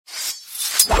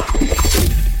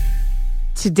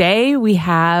Today we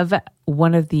have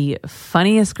one of the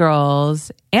funniest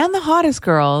girls and the hottest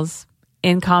girls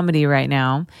in comedy right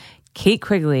now, Kate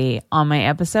Quigley, on my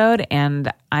episode,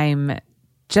 and I'm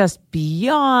just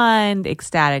beyond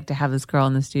ecstatic to have this girl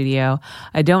in the studio.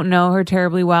 I don't know her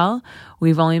terribly well.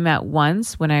 We've only met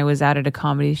once when I was out at a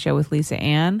comedy show with Lisa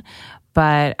Ann,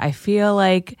 but I feel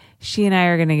like she and I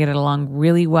are going to get along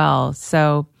really well.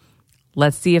 So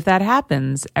let's see if that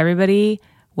happens. Everybody,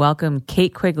 welcome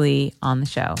Kate Quigley on the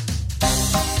show.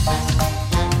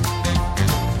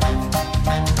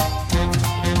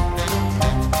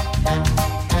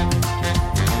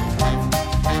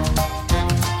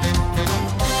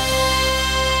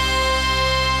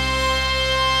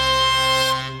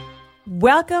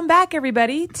 Welcome back,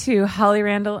 everybody, to Holly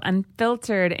Randall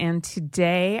Unfiltered. And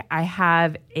today I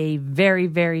have a very,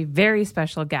 very, very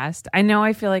special guest. I know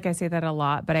I feel like I say that a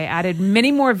lot, but I added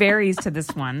many more varies to this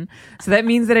one. So that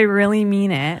means that I really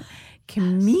mean it.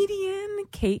 Comedian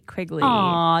Kate Quigley.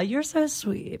 Aw, you're so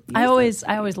sweet. I always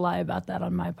lie about that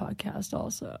on my podcast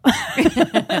also.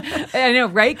 I know,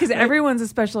 right? Because everyone's a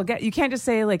special guest. You can't just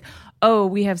say like, oh,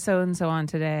 we have so-and-so on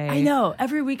today. I know.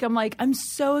 Every week I'm like, I'm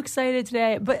so excited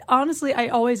today. But honestly, I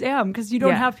always am because you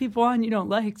don't have people on you don't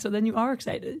like. So then you are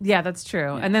excited. Yeah, that's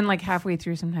true. Yeah. And then like halfway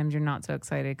through, sometimes you're not so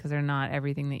excited because they're not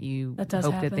everything that you hope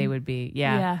that they would be.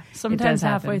 Yeah. Yeah. Sometimes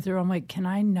halfway through, I'm like, can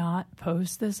I not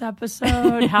post this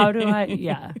episode? How do I?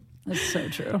 Yeah. That's so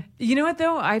true. You know what,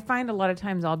 though? I find a lot of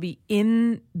times I'll be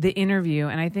in the interview,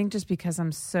 and I think just because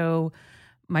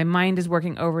my mind is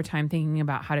working overtime thinking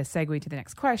about how to segue to the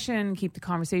next question, keep the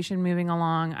conversation moving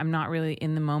along. I'm not really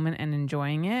in the moment and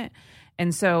enjoying it.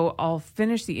 And so I'll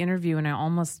finish the interview, and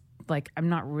I'm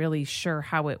not really sure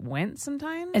how it went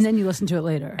sometimes. And then you listen to it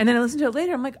later. And then I listen to it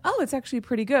later. I'm like, oh, it's actually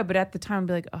pretty good. But at the time, I'll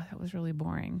be like, oh, that was really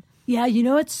boring. Yeah, you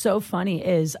know what's so funny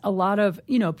is a lot of,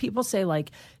 people say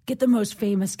like, get the most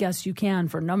famous guests you can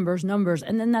for numbers,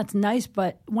 and then that's nice.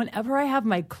 But whenever I have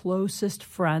my closest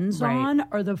friends on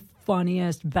are the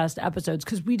funniest, best episodes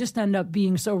because we just end up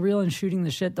being so real and shooting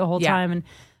the shit the whole time. And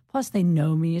plus they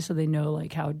know me, so they know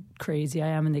like how crazy I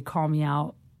am and they call me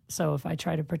out. So if I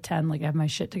try to pretend like I have my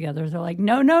shit together, they're like,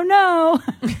 no.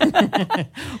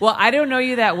 Well, I don't know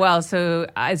you that well. So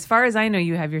as far as I know,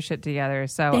 you have your shit together.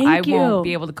 So Thank you. Won't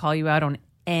be able to call you out on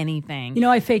anything.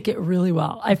 I fake it really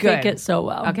well. I fake it so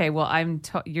well. Okay, well,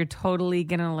 you're totally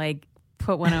going to like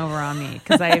put one over on me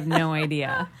because I have no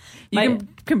idea. You can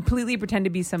completely pretend to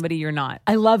be somebody you're not.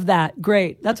 I love that.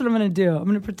 Great. That's what I'm going to do. I'm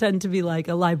going to pretend to be like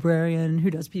a librarian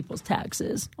who does people's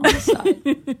taxes on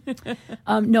the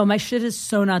side. No, my shit is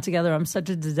so not together. I'm such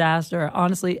a disaster.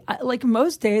 Honestly, like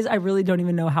most days, I really don't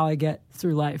even know how I get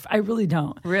through life. I really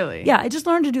don't. Really? Yeah, I just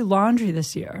learned to do laundry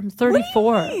this year. I'm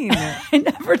 34. What do you mean? I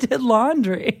never did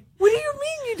laundry. What do you mean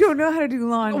you don't know how to do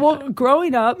laundry? Well,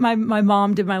 growing up, my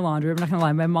mom did my laundry. I'm not going to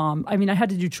lie. I had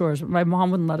to do chores, but my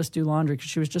mom wouldn't let us do laundry because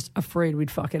she was just afraid we'd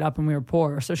fuck it up and we were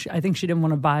poor. So I think she didn't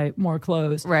want to buy more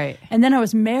clothes. Right. And then I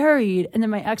was married, and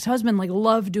then my ex-husband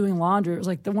loved doing laundry. It was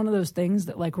like one of those things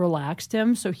that relaxed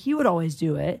him. So he would always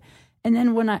do it. And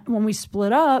then when we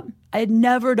split up, I had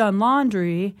never done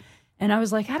laundry. And I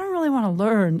was like, I don't really want to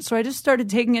learn. So I just started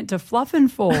taking it to Fluff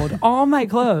and Fold, all my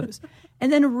clothes.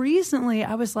 And then recently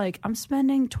I was like, I'm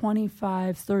spending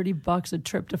 $25-$30 a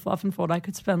trip to Fluff and Fold. I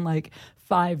could spend like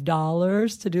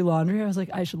 $5 to do laundry. I was like,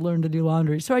 I should learn to do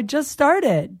laundry. So I just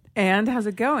started. And how's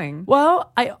it going?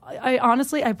 Well, I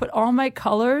honestly, I put all my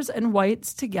colors and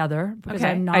whites together because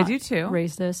I'm not I do too.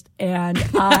 racist. And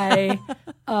I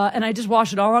just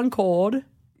wash it all on cold.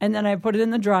 And then I put it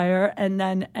in the dryer, and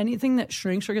then anything that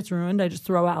shrinks or gets ruined, I just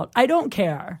throw out. I don't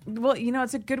care. Well,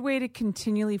 it's a good way to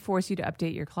continually force you to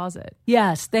update your closet.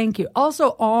 Yes, thank you.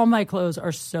 Also, all my clothes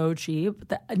are so cheap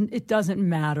that it doesn't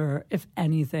matter if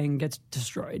anything gets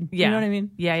destroyed. Yeah. You know what I mean?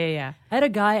 Yeah. I had a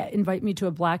guy invite me to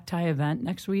a black tie event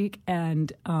next week,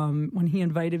 and when he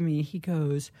invited me, he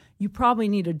goes, "You probably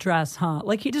need a dress, huh?"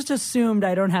 Like he just assumed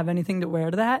I don't have anything to wear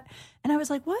to that. And I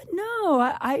was like, what? No,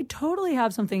 I totally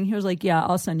have something. He was like, yeah,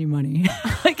 I'll send you money.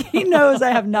 Like he knows I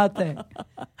have nothing.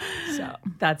 So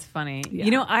that's funny.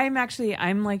 Yeah.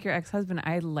 I'm like your ex-husband.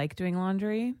 I like doing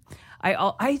laundry.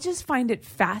 I just find it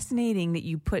fascinating that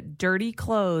you put dirty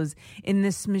clothes in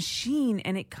this machine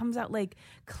and it comes out like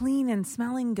clean and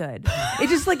smelling good. It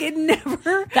just it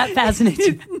never that fascinates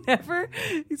you. It never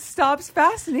stops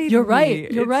fascinating. You're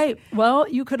right. You're right. Well,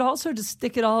 you could also just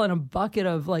stick it all in a bucket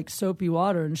of soapy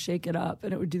water and shake it up,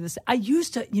 and it would do this. I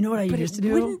used to. You know what I used to do?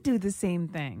 It wouldn't do the same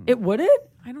thing. It wouldn't?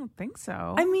 I don't think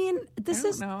so. I mean, I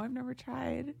don't know. I've never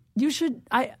tried. You should.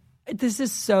 This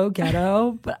is so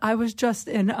ghetto, but I was just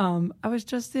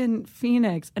in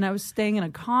Phoenix, and I was staying in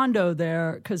a condo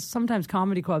there because sometimes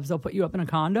comedy clubs, they'll put you up in a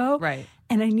condo. Right.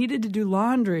 And I needed to do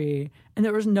laundry, and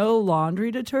there was no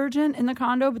laundry detergent in the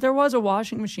condo, but there was a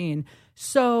washing machine.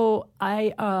 So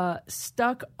I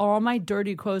stuck all my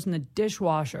dirty clothes in the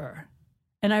dishwasher,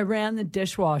 and I ran the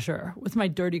dishwasher with my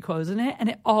dirty clothes in it, and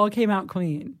it all came out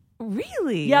clean.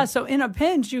 Really? Yeah, so in a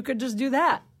pinch, you could just do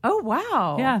that. Oh,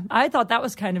 wow. Yeah, I thought that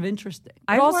was kind of interesting.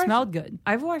 It all smelled good.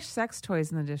 I've washed sex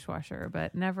toys in the dishwasher,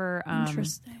 but never...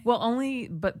 Interesting. Well,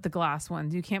 but the glass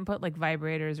ones. You can't put like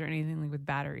vibrators or anything like with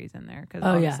batteries in there because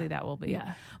obviously that will be...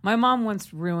 Yeah. My mom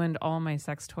once ruined all my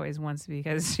sex toys once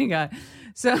because she got...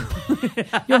 So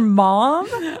Your mom?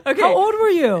 Okay. How old were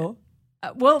you?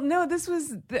 Well, no, this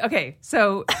was okay.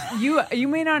 So you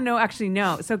may not know.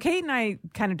 So Kate and I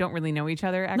kind of don't really know each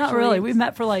other. Actually, Not really. We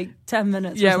met for like 10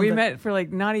 minutes. Yeah, we met for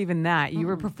like not even that. You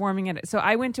were performing at it. So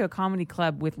I went to a comedy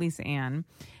club with Lisa Ann,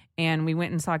 and we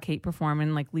went and saw Kate perform.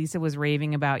 And like Lisa was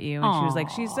raving about you, and she was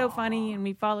like, "She's so funny," and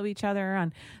we follow each other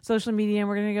on social media, and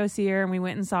we're gonna go see her. And we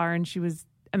went and saw her, and she was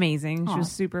amazing. She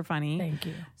was super funny. Thank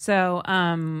you. So,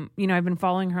 I've been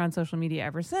following her on social media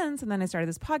ever since. And then I started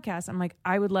this podcast. I'm like,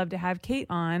 I would love to have Kate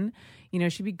on.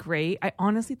 She'd be great. I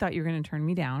honestly thought you were going to turn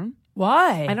me down.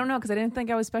 Why? I don't know, because I didn't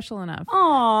think I was special enough.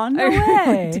 Oh, no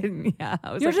way. Didn't. Yeah.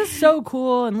 You're just so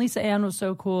cool. And Lisa Ann was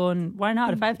so cool. And why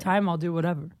not? If I have time, I'll do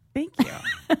whatever. Thank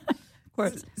you. Of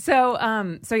course.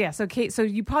 So Kate, so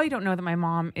you probably don't know that my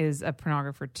mom is a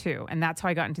pornographer too, and that's how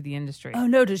I got into the industry. Oh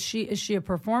no, is she a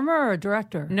performer or a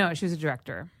director? No, she was a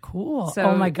director. Cool. So,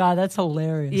 oh my God, that's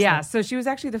hilarious. Yeah, so she was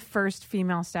actually the first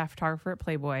female staff photographer at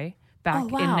Playboy back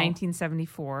in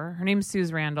 1974. Her name's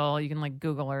Suze Randall. You can like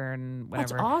Google her and whatever.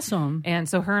 That's awesome. And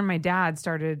so her and my dad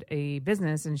started a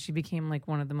business, and she became like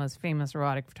one of the most famous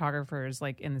erotic photographers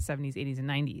like in the 70s, 80s, and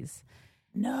 90s.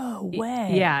 No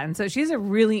way. Yeah, and so she's a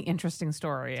really interesting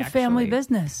story. It's a family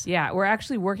business. Yeah, we're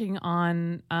actually working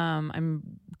on. I'm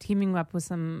teaming up with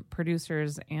some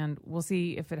producers, and we'll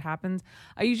see if it happens.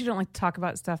 I usually don't like to talk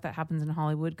about stuff that happens in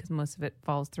Hollywood because most of it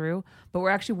falls through. But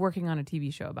we're actually working on a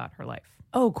TV show about her life.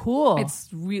 Oh, cool!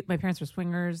 My parents were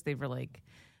swingers. They were like,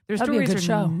 their That'd be a stories good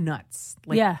are show. nuts.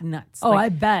 Nuts. Oh, like, I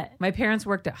bet. My parents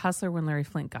worked at Hustler when Larry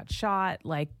Flint got shot.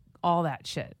 Like all that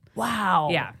shit. Wow.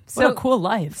 Yeah. What a cool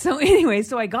life. So anyway,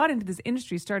 I got into this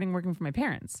industry starting working for my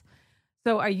parents.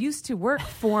 So I used to work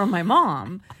for my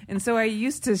mom. And so I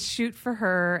used to shoot for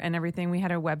her and everything. We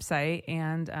had a website.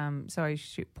 And so I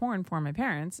shoot porn for my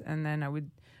parents. And then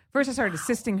I started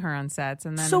assisting her on sets.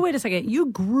 And then. So wait a second. You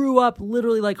grew up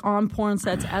literally like on porn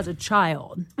sets as a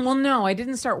child. Well, no, I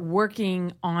didn't start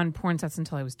working on porn sets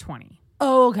until I was 20.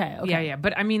 Oh, okay. Yeah.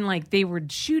 But I mean, like they were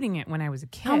shooting it when I was a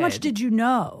kid. How much did you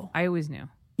know? I always knew.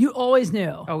 You always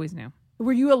knew? Always knew.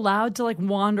 Were you allowed to like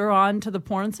wander on to the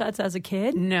porn sets as a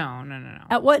kid? No.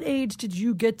 At what age did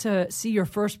you get to see your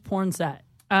first porn set?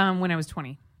 When I was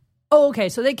 20. Oh, okay.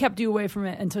 So they kept you away from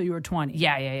it until you were 20.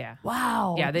 Yeah.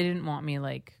 Wow. Yeah, they didn't want me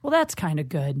like. Well, that's kind of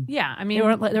good. Yeah, I mean, you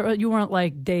weren't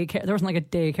like daycare. There wasn't like a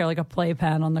daycare, like a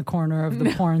playpen on the corner of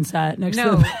the porn set next to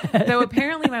the bed. Though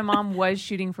apparently my mom was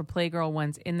shooting for Playgirl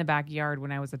once in the backyard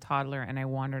when I was a toddler, and I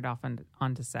wandered off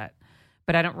onto set.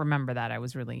 But I don't remember that. I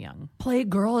was really young.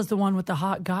 Playgirl is the one with the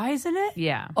hot guys in it?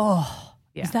 Yeah. Oh,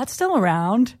 yeah. Is that still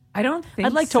around? I don't think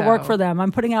I'd like to work for them.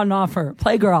 I'm putting out an offer.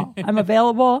 Playgirl. I'm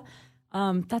available.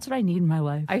 That's what I need in my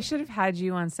life. I should have had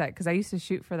you on set because I used to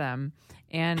shoot for them,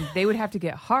 and they would have to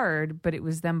get hard, but it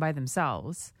was them by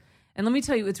themselves. And let me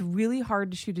tell you, it's really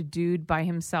hard to shoot a dude by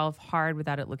himself hard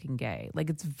without it looking gay. Like,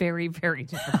 it's very, very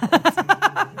difficult.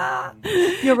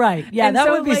 You're right. Yeah, and that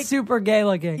so, would be like, super gay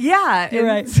looking. Yeah. You're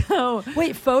right. So,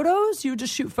 wait, photos? You would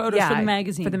just shoot photos for the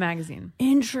magazine? For the magazine.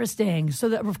 Interesting. So,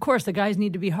 that, of course, the guys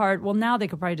need to be hard. Well, now they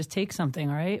could probably just take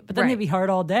something, right? But then they'd be hard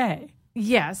all day.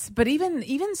 Yes, but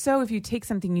even so, if you take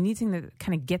something, you need something that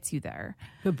kind of gets you there.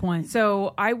 Good point.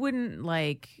 So I wouldn't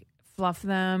like fluff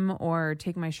them or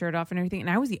take my shirt off and everything. And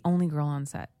I was the only girl on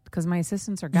set because my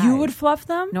assistants are guys. You would fluff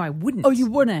them? No, I wouldn't. Oh, you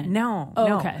wouldn't? No. Oh,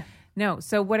 no. okay. No.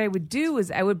 So what I would do is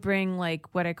I would bring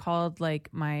like what I called like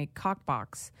my cock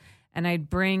box. And I'd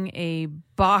bring a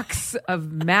box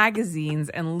of magazines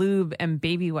and lube and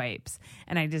baby wipes.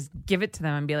 And I'd just give it to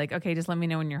them and be like, okay, just let me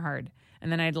know when you're hard.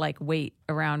 And then I'd like wait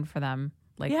around for them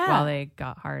while they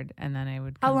got hard. And then I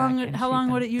would come back and How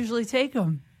long would it usually take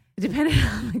them? Depending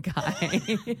on the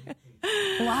guy.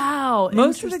 Wow.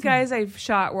 Most of the guys I've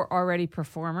shot were already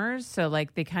performers, so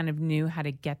like they kind of knew how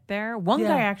to get there. One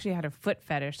guy actually had a foot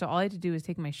fetish, so all I had to do was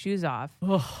take my shoes off,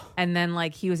 and then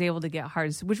like he was able to get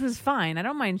hard, which was fine. I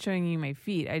don't mind showing you my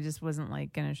feet. I just wasn't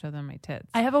like going to show them my tits.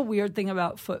 I have a weird thing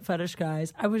about foot fetish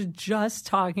guys. I was just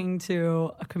talking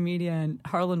to a comedian,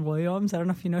 Harlan Williams. I don't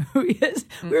know if you know who he is.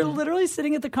 Mm-mm. We were literally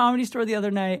sitting at the Comedy Store the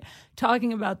other night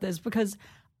talking about this because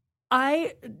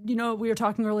we were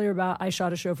talking earlier about I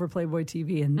shot a show for Playboy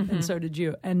TV and so did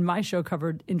you. And my show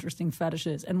covered interesting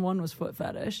fetishes and one was foot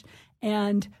fetish.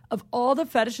 And of all the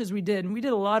fetishes we did, and we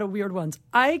did a lot of weird ones,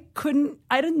 I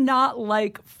did not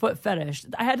like foot fetish.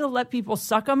 I had to let people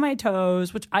suck on my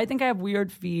toes, which I think I have weird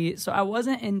feet. So I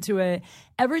wasn't into it.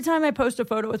 Every time I post a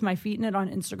photo with my feet in it on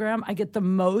Instagram, I get the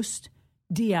most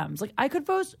DMs. Like I could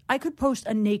post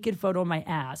a naked photo of my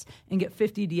ass and get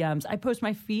 50 DMs. I post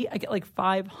my feet, I get like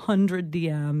 500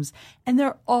 DMs, and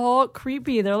they're all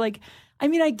creepy. They're like, I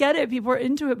mean, I get it, people are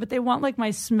into it, but they want like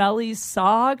my smelly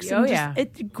socks.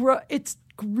 It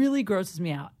really grosses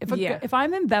me out. If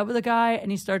I'm in bed with a guy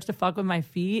and he starts to fuck with my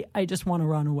feet, I just want to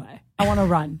run away. I want to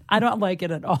run. I don't like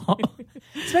it at all.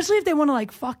 Especially if they want to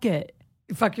like fuck it.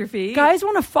 Fuck your feet? Guys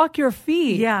want to fuck your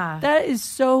feet. Yeah. That is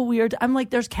so weird. I'm like,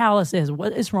 there's calluses.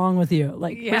 What is wrong with you?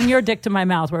 Like, bring your dick to my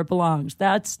mouth where it belongs.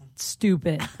 That's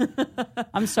stupid.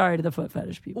 I'm sorry to the foot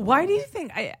fetish people. Why do you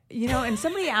think, and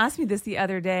somebody asked me this the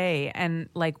other day, and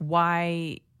like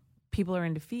why people are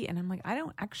into feet, and I'm like, I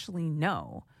don't actually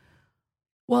know.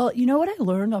 Well, you know what I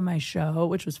learned on my show,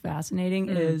 which was fascinating,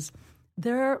 is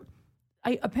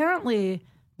apparently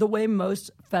the way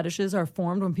most fetishes are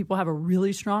formed when people have a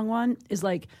really strong one is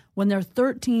like when they're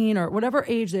 13 or whatever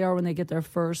age they are when they get their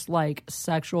first like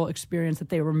sexual experience that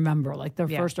they remember, like their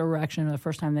first erection or the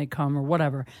first time they come or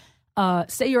whatever.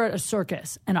 Say you're at a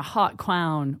circus and a hot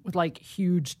clown with like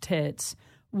huge tits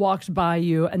walks by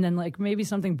you, and then like maybe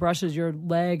something brushes your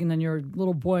leg, and then you're a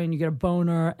little boy and you get a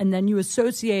boner, and then you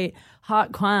associate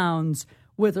hot clowns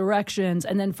with erections,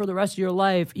 and then for the rest of your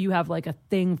life you have like a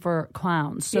thing for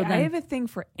clowns. So I have a thing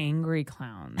for angry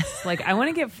clowns. Like I want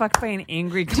to get fucked by an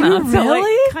angry clown. Do you really?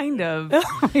 So, like, kind of.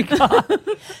 Oh my god,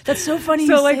 that's so funny.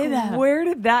 So you like, say that. Where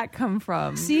did that come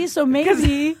from? See, so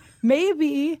maybe.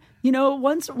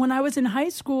 Once when I was in high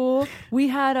school, we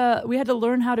had to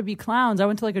learn how to be clowns. I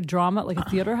went to like a drama, like a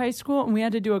theater high school, and we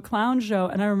had to do a clown show.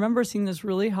 And I remember seeing this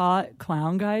really hot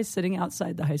clown guy sitting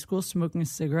outside the high school smoking a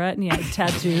cigarette, and he had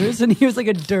tattoos, and he was like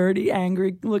a dirty,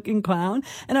 angry looking clown.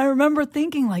 And I remember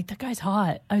thinking like, that guy's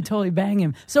hot. I'd totally bang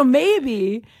him. So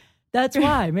maybe that's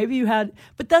why. Maybe you had,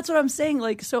 but that's what I'm saying.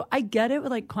 Like, so I get it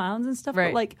with like clowns and stuff,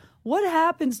 but like, what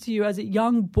happens to you as a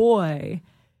young boy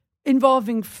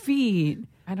involving feet?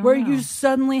 Where you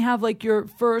suddenly have like your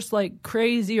first like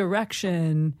crazy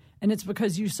erection, and it's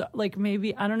because you saw, like,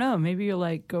 maybe, I don't know, maybe you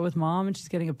like go with mom and she's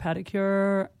getting a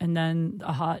pedicure, and then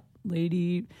a hot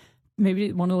lady,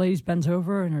 maybe one of the ladies bends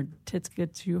over and her tits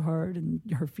get too hard and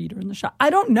her feet are in the shot.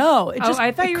 I don't know.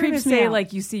 I thought you were going to say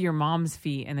like you see your mom's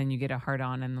feet and then you get a hard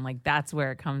on, and then like that's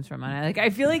where it comes from. And I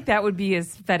feel like that would be a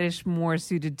fetish more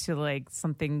suited to like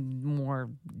something more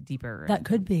deeper. That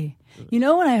could be. You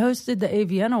know, when I hosted the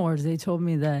AVN Awards, they told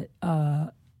me that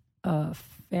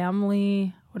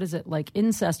family, what is it, like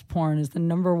incest porn is the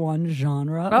number one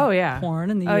genre of porn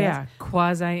in the US. Oh yeah,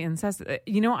 quasi-incest.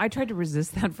 I tried to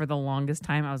resist that for the longest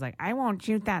time. I was like, I won't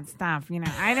shoot that stuff.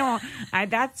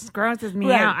 That grosses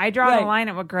me out. I draw the line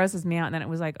at what grosses me out. And then it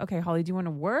was like, okay, Holly, do you want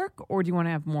to work or do you want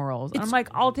to have morals? And I'm like,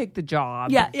 I'll take the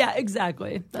job. Yeah,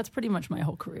 exactly. That's pretty much my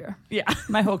whole career. Yeah.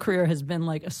 My whole career has been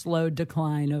like a slow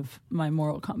decline of my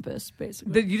moral compass,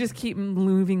 basically. You just keep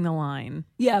moving the line.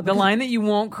 Yeah. The line that you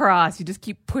won't cross, you just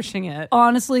keep pushing it.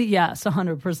 Honestly, yes,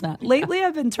 100%. Lately,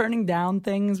 I've been turning down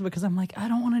things because I'm like, I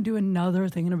don't want to do another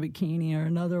thing in a bikini or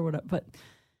another whatever. But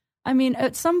I mean,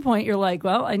 at some point, you're like,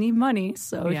 well, I need money,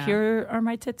 so here are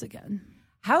my tits again.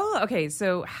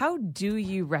 So how do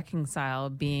you reconcile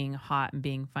being hot and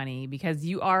being funny? Because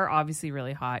you are obviously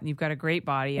really hot and you've got a great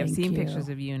body. I've seen pictures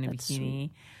of you in a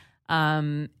bikini.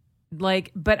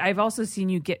 But I've also seen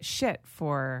you get shit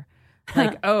for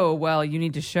like, oh, well, you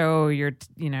need to show your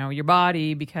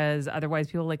body because otherwise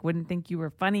people like wouldn't think you were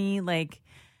funny. Like,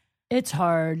 it's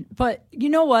hard. But you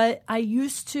know what? I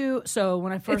used to. So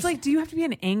when I first, it's like, do you have to be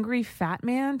an angry fat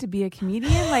man to be a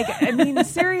comedian? Like, I mean,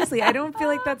 seriously, I don't feel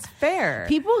like that's fair.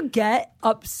 People get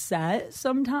upset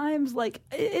sometimes. Like,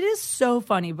 it is so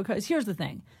funny because here's the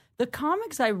thing: the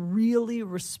comics I really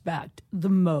respect the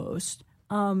most,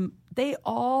 they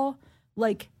all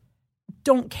like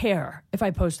don't care if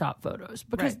I post hot photos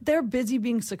because they're busy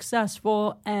being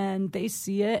successful and they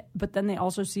see it, but then they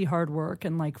also see hard work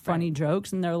and like funny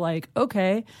jokes and they're like,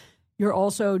 okay, you're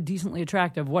also decently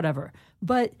attractive, whatever.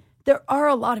 But there are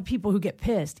a lot of people who get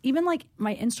pissed. Even like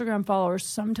my Instagram followers,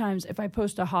 sometimes if I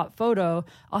post a hot photo,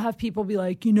 I'll have people be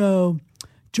like, you know,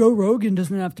 Joe Rogan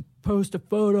doesn't have to post a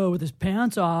photo with his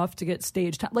pants off to get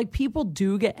stage time. Like, people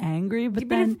do get angry, but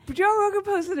then... if Joe Rogan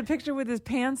posted a picture with his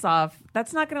pants off,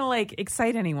 that's not going to, like,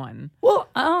 excite anyone. Well,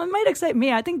 it might excite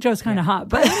me. I think Joe's kind of hot.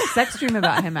 But I did a sex dream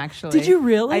about him, actually. Did you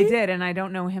really? I did, and I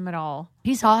don't know him at all.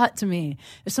 He's hot to me.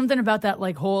 There's something about that,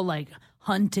 like, whole, like,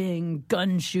 hunting,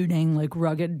 gun shooting, like,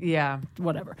 rugged... Yeah.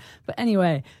 Whatever. But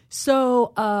anyway,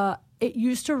 so... it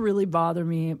used to really bother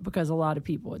me because a lot of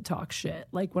people would talk shit.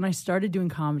 Like when I started doing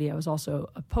comedy, I was also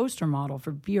a poster model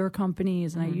for beer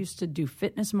companies and I used to do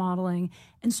fitness modeling.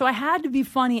 And so I had to be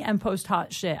funny and post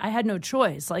hot shit. I had no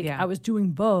choice. Like I was doing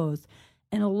both.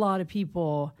 And a lot of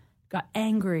people got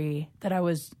angry that I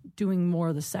was doing more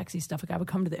of the sexy stuff. Like I would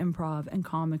come to the Improv and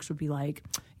comics would be like,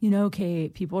 you know,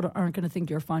 Kate, people aren't going to think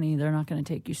you're funny. They're not going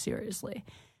to take you seriously.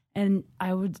 And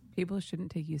I would... People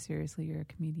shouldn't take you seriously. You're a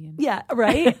comedian. Yeah,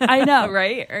 right? I know.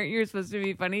 Right? Aren't you supposed to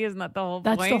be funny? Isn't that the whole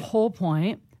point? That's the whole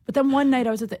point. But then one night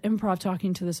I was at the Improv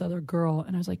talking to this other girl,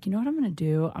 and I was like, you know what I'm going to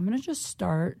do? I'm going to just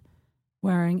start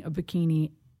wearing a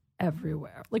bikini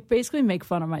everywhere. Like, basically make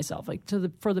fun of myself. Like,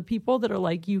 for the people that are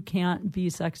like, you can't be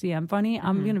sexy and funny,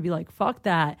 I'm going to be like, fuck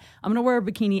that. I'm going to wear a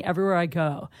bikini everywhere I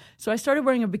go. So I started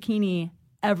wearing a bikini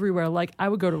everywhere. Like I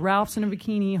would go to Ralph's in a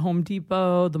bikini, Home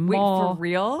Depot, the mall. Wait, for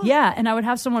real? Yeah. And I would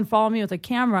have someone follow me with a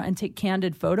camera and take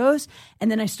candid photos.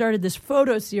 And then I started this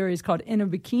photo series called In a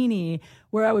Bikini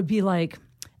where I would be like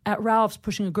at Ralph's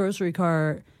pushing a grocery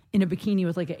cart in a bikini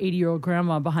with like an 80-year-old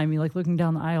grandma behind me, like looking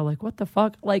down the aisle, like, what the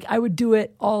fuck? Like I would do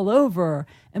it all over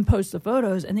and post the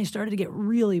photos and they started to get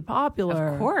really popular.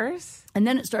 Of course. And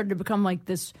then it started to become like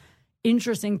this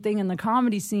interesting thing in the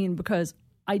comedy scene because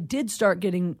I did start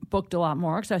getting booked a lot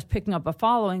more because I was picking up a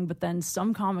following, but then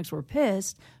some comics were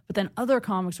pissed, but then other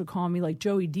comics would call me, like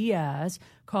Joey Diaz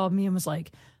called me and was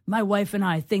like, my wife and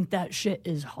I think that shit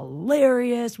is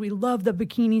hilarious. We love the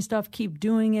bikini stuff. Keep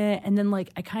doing it. And then like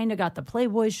I kind of got the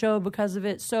Playboy show because of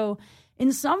it. So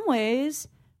in some ways,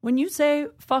 when you say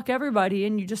fuck everybody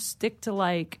and you just stick to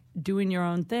like doing your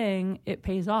own thing, it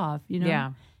pays off, you know?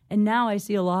 Yeah. And now I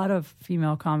see a lot of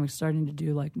female comics starting to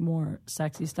do like more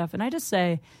sexy stuff. And I just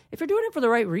say, if you're doing it for the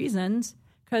right reasons,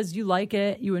 because you like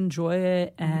it, you enjoy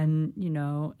it, and you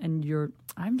know, and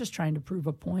I'm just trying to prove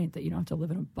a point that you don't have to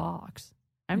live in a box.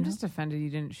 I'm just offended you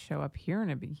didn't show up here in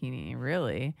a bikini,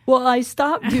 really. Well, I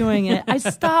stopped doing it. I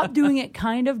stopped doing it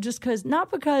kind of just because,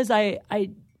 not because I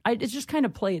it's just kind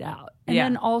of played out. And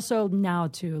then also now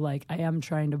too, like I am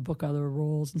trying to book other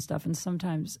roles and stuff, and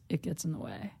sometimes it gets in the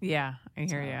way. Yeah, I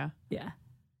hear you. Yeah.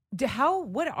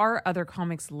 What are other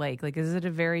comics like? Like, is it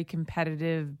a very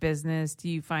competitive business? Do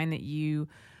you find that you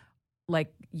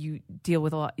deal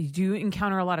with do you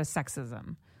encounter a lot of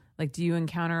sexism? Like, do you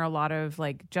encounter a lot of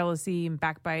like jealousy and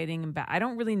backbiting and I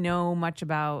don't really know much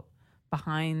about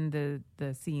behind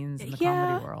the scenes in the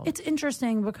comedy world. It's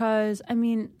interesting because, I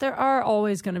mean, there are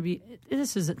always going to be,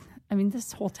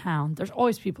 this whole town, there's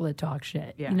always people that talk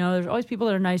shit. Yeah. You know, there's always people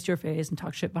that are nice to your face and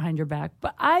talk shit behind your back.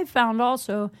 But I found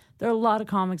also there are a lot of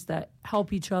comics that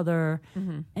help each other.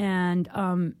 Mm-hmm.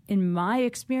 And in my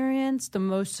experience, the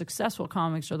most successful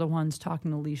comics are the ones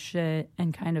talking the least shit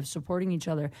and kind of supporting each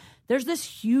other. There's this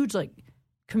huge, like,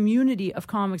 community of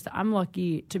comics that I'm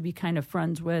lucky to be kind of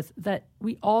friends with, that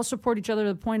we all support each other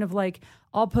to the point of like,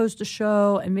 I'll post a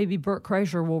show and maybe Bert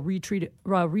Kreischer will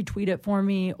retweet it for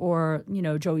me, or, you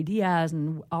know, Joey Diaz,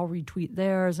 and I'll retweet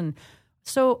theirs. And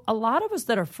so a lot of us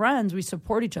that are friends, we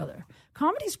support each other.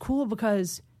 Comedy's cool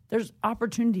because there's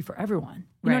opportunity for everyone.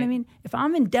 You know what I mean? If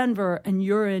I'm in Denver and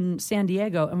you're in San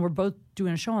Diego and we're both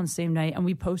doing a show on the same night and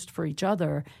we post for each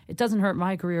other, it doesn't hurt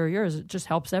my career or yours. It just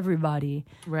helps everybody.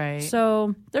 Right.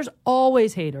 So there's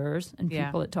always haters and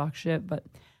people that talk shit, but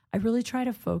I really try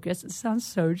to focus. It sounds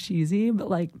so cheesy, but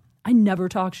like, I never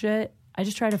talk shit. I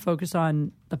just try to focus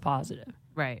on the positive.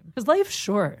 Right. Because life's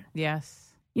short.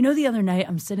 Yes. You know, the other night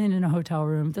I'm sitting in a hotel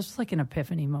room. This was like an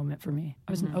epiphany moment for me.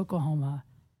 I was in Oklahoma.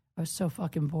 I was so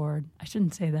fucking bored. I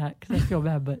shouldn't say that because I feel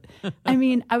bad, but I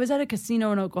mean, I was at a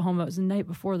casino in Oklahoma. It was the night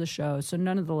before the show, so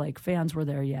none of the like fans were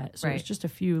there yet. So it was just a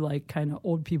few like kind of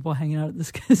old people hanging out at this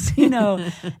casino,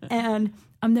 and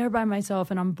I'm there by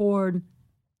myself and I'm bored.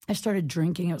 I started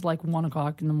drinking. It was like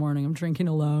 1:00 in the morning. I'm drinking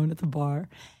alone at the bar,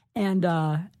 and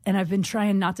I've been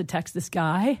trying not to text this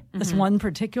guy, this one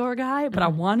particular guy, but I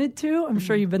wanted to. I'm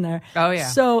sure you've been there. Oh yeah.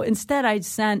 So instead, I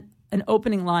sent an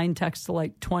opening line text to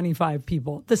like 25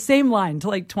 people, the same line to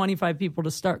like 25 people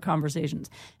to start conversations.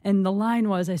 And the line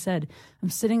was, I said, I'm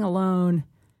sitting alone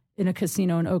in a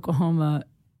casino in Oklahoma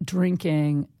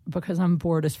drinking because I'm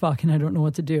bored as fuck and I don't know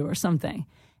what to do or something.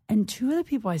 And two of the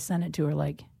people I sent it to are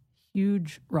like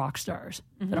huge rock stars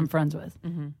that I'm friends with.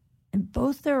 And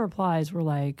both their replies were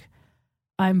like,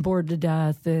 I'm bored to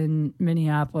death in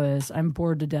Minneapolis. I'm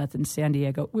bored to death in San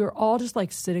Diego. We were all just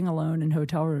like sitting alone in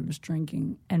hotel rooms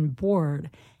drinking and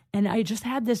bored. And I just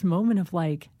had this moment of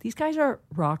like, these guys are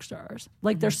rock stars.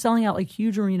 Like they're selling out like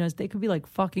huge arenas. They could be like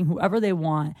fucking whoever they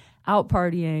want, out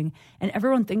partying. And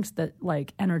everyone thinks that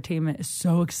like entertainment is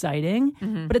so exciting.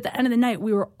 But at the end of the night,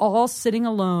 we were all sitting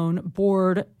alone,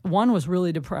 bored. One was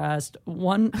really depressed.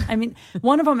 One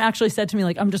of them actually said to me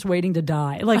like, I'm just waiting to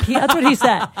die. Like that's what he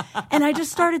said. And I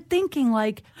just started thinking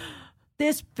like,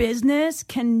 this business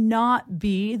cannot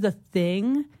be the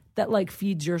thing that like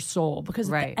feeds your soul,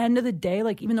 because at the end of the day,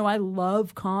 like even though I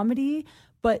love comedy,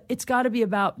 but it's got to be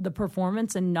about the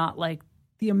performance and not like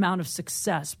the amount of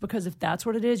success, because if that's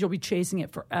what it is, you'll be chasing it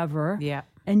forever. Yeah.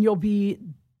 And you'll be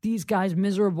these guys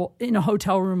miserable in a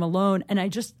hotel room alone. And I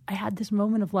had this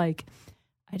moment of like,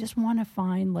 I just want to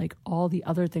find like all the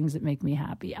other things that make me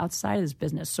happy outside of this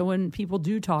business. So when people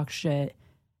do talk shit,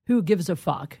 who gives a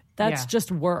fuck? That's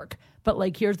just work. But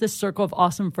like, here's this circle of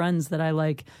awesome friends that I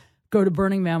like go to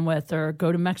Burning Man with, or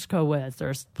go to Mexico with,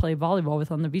 or play volleyball with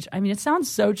on the beach. I mean, it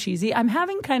sounds so cheesy. I'm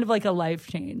having kind of like a life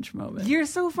change moment. You're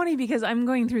so funny because I'm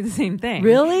going through the same thing.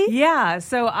 Really? Yeah.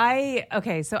 So I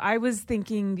was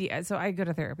thinking, so I go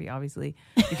to therapy, obviously,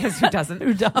 because who doesn't?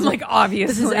 Who doesn't? I'm like,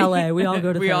 obviously. This is LA. We all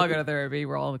go to therapy. We all go to therapy.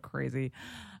 We're all crazy.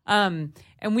 And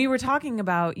we were talking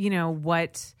about,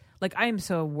 what... Like, I am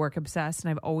so work obsessed,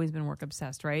 and I've always been work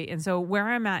obsessed, right? And so where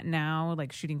I'm at now,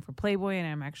 like shooting for Playboy, and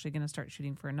I'm actually going to start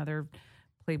shooting for another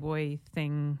Playboy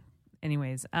thing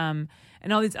anyways. And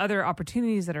all these other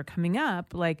opportunities that are coming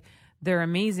up, like they're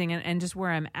amazing. And just where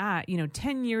I'm at,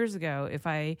 10 years ago, if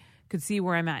I could see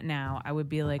where I'm at now, I would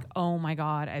be like, oh my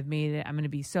God, I've made it. I'm going to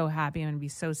be so happy. I'm going to be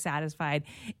so satisfied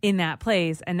in that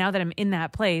place. And now that I'm in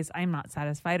that place, I'm not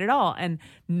satisfied at all. And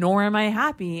nor am I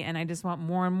happy. And I just want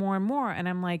more and more and more. And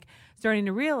I'm like starting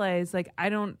to realize, like, I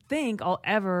don't think I'll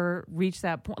ever reach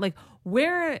that point. Like,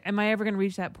 where am I ever going to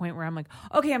reach that point where I'm like,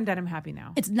 okay, I'm done. I'm happy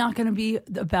now. It's not going to be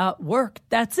about work.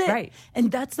 That's it. Right. And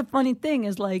that's the funny thing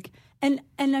is like, and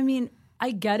I mean,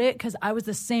 I get it, because I was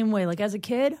the same way. Like as a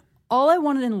kid, all I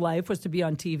wanted in life was to be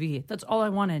on TV. That's all I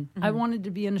wanted. I wanted to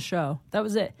be in a show. That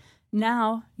was it.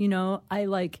 Now, I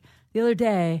like, the other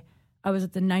day, I was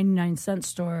at the 99-cent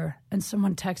store and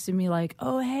someone texted me like,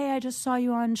 oh, hey, I just saw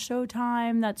you on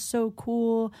Showtime. That's so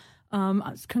cool.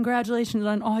 Congratulations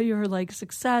on all your like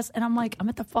success. And I'm like, I'm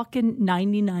at the fucking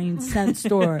 99-cent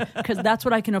store because that's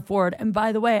what I can afford. And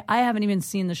by the way, I haven't even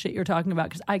seen the shit you're talking about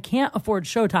because I can't afford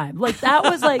Showtime. Like that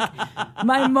was like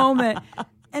my moment.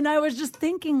 And I was just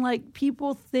thinking, like,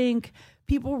 people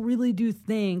really do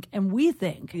think, and we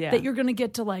think that you're going to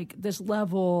get to like this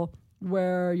level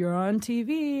where you're on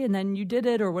TV and then you did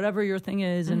it, or whatever your thing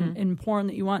is in porn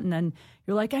that you want. And then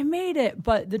you're like, I made it.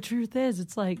 But the truth is,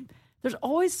 it's like, there's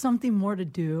always something more to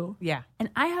do. Yeah. And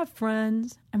I have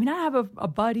friends. I mean, I have a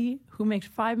buddy who makes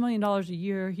 $5 million a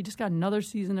year. He just got another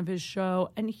season of his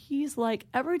show. And he's like,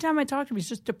 every time I talk to him, he's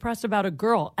just depressed about a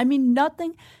girl. I mean,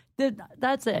 nothing.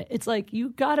 That's it. It's like, you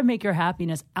got to make your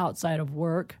happiness outside of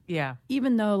work. Yeah.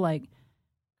 Even though like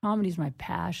comedy's my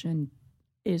passion,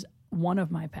 is one of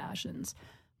my passions,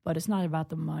 but it's not about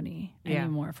the money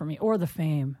anymore for me, or the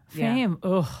fame. Fame,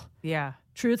 ugh. Yeah.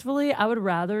 Truthfully, I would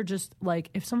rather just like,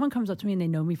 if someone comes up to me and they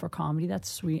know me for comedy, that's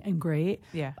sweet and great.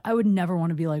 Yeah. I would never want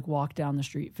to be like walk down the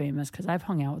street famous, because I've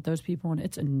hung out with those people and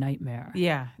it's a nightmare.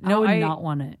 Yeah. No, I would not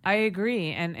want it. I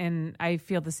agree. And I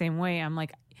feel the same way. I'm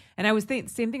like, and I was same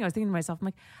thing. I was thinking to myself, I'm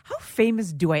like, how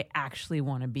famous do I actually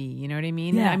want to be? You know what I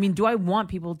mean? Yeah. I mean, do I want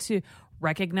people to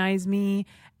recognize me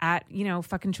at,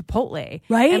 fucking Chipotle,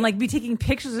 right? And like be taking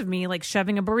pictures of me like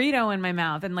shoving a burrito in my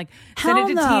mouth and like send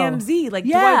it to TMZ. Like,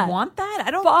 do I want that?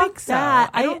 I don't think so.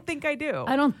 I don't think I do.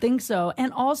 I don't think so.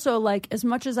 And also, like, as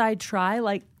much as I try,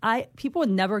 like, people would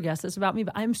never guess this about me,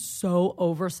 but I'm so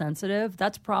oversensitive.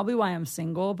 That's probably why I'm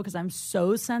single, because I'm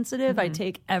so sensitive. I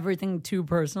take everything too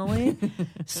personally.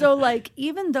 So like,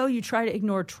 even though you try to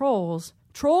ignore trolls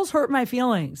hurt my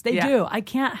feelings. They do. I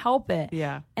can't help it.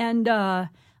 Yeah. And I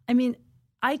mean,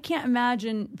 I can't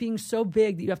imagine being so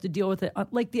big that you have to deal with it.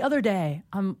 Like the other day,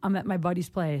 I'm at my buddy's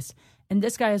place, and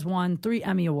this guy has won 3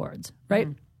 Emmy Awards, right?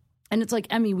 And it's like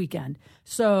Emmy weekend.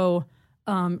 So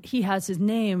he has his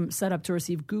name set up to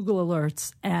receive Google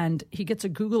alerts, and he gets a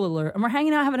Google alert, and we're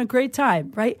hanging out having a great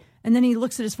time, right? And then he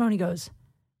looks at his phone, he goes,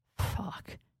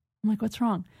 fuck, I'm like, what's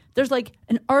wrong? There's like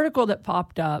an article that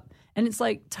popped up and it's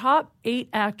like top 8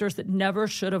 actors that never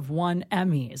should have won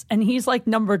Emmys. And he's like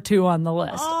number 2 on the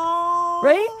list. Oh.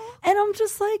 Right? And I'm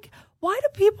just like, why do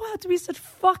people have to be such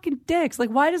fucking dicks?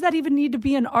 Like, why does that even need to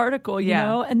be an article, you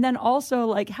know? And then also,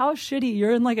 like, how shitty.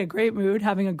 You're in like a great mood,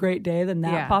 having a great day, then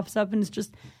that pops up and it's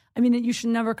just, I mean, you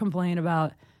should never complain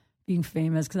about being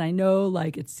famous because I know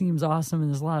like it seems awesome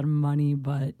and there's a lot of money,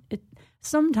 but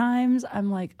sometimes I'm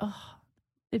like, oh,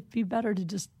 it'd be better to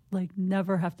just like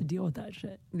never have to deal with that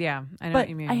shit. Yeah, I know but what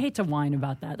you mean. I hate to whine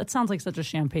about that. That sounds like such a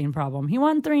champagne problem. He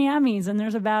won 3 Emmys and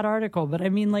there's a bad article, but I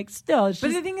mean, like, still. It's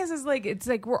but the thing is like, it's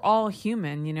like we're all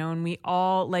human, you know, and we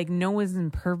all like, no one's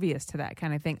impervious to that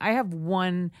kind of thing. I have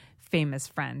one famous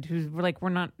friend who's we're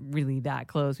not really that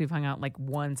close. We've hung out like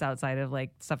once outside of like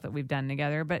stuff that we've done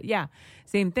together. But yeah,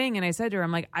 same thing. And I said to her,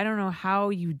 I'm like, I don't know how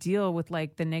you deal with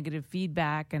like the negative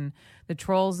feedback and the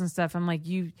trolls and stuff. I'm like,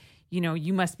 you know,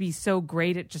 you must be so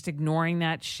great at just ignoring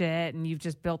that shit and you've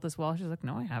just built this wall. She's like,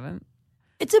 no, I haven't.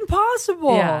 It's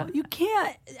impossible. Yeah. You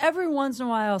can't. Every once in a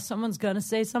while, someone's going to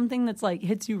say something that's like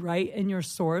hits you right in your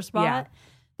sore spot. Yeah.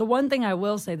 The one thing I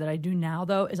will say that I do now,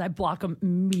 though, is I block them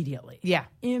immediately. Yeah.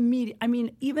 I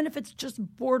mean, even if it's just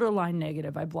borderline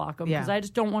negative, I block them because I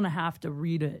just don't want to have to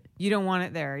read it. You don't want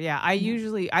it there. Yeah.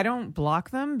 I don't block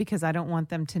them because I don't want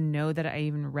them to know that I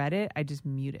even read it. I just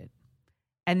mute it.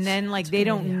 And then like they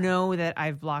don't know that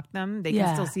I've blocked them. They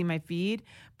can still see my feed,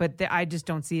 but I just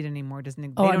don't see it anymore. They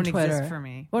don't exist for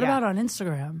me. What about on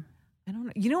Instagram? I don't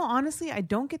know. You know, honestly, I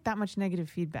don't get that much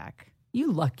negative feedback.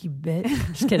 You lucky bitch.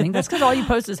 Just kidding. That's because all you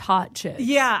post is hot chicks.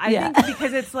 Yeah, I think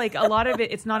because it's like a lot of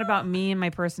it, it's not about me and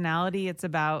my personality. It's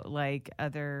about like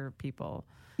other people.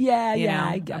 Yeah, you know,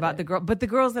 I get about it. the girl. But the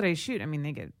girls that I shoot, I mean,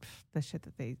 they get the shit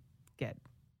that they get.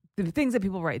 The things that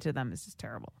people write to them is just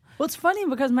terrible. Well, it's funny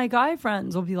because my guy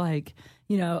friends will be like,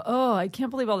 you know, oh, I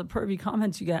can't believe all the pervy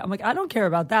comments you get. I'm like, I don't care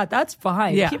about that. That's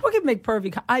fine. Yeah. People can make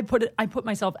pervy. I put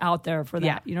myself out there for that.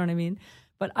 Yeah. You know what I mean?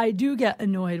 But I do get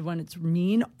annoyed when it's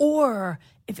mean or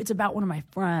if it's about one of my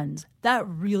friends. That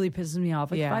really pisses me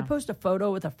off. Like if I post a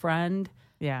photo with a friend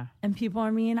and people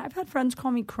are mean, I've had friends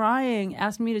call me crying,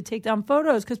 asking me to take down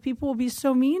photos because people will be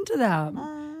so mean to them.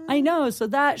 I know. So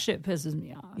that shit pisses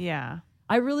me off. Yeah.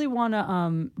 I really want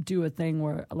to do a thing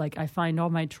where like I find all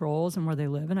my trolls and where they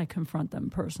live and I confront them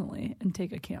personally and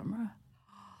take a camera.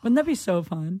 Wouldn't that be so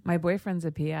fun? My boyfriend's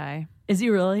a PI. Is he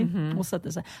really? Mm-hmm. We'll set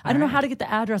this up. I don't know how to get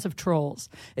the address of trolls.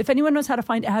 If anyone knows how to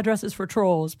find addresses for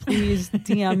trolls, please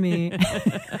DM me.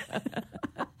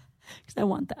 Because I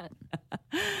want that.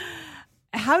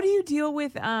 How do you deal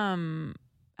with,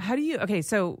 okay,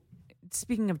 so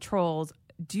speaking of trolls,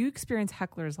 do you experience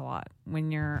hecklers a lot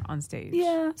when you're on stage?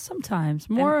 Yeah,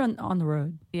 sometimes. More on the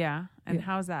road. Yeah? And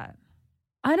how's that?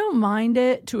 I don't mind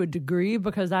it to a degree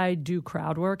because I do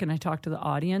crowd work and I talk to the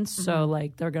audience. Mm-hmm. So,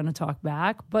 like, they're going to talk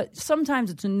back. But sometimes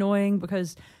it's annoying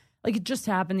because, like, it just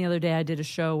happened the other day. I did a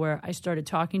show where I started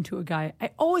talking to a guy.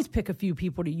 I always pick a few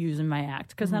people to use in my act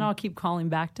because then I'll keep calling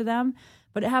back to them.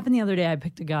 But it happened the other day. I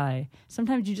picked a guy.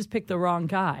 Sometimes you just pick the wrong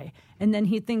guy. And then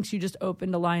he thinks you just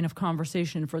opened a line of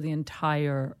conversation for the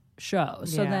entire show.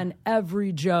 So then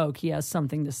every joke he has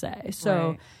something to say.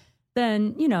 So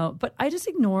then, you know, but I just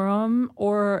ignore him.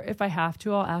 Or if I have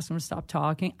to, I'll ask him to stop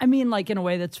talking. I mean, like in a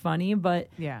way that's funny, but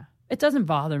it doesn't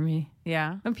bother me.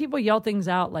 Yeah. And people yell things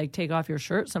out like take off your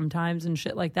shirt sometimes and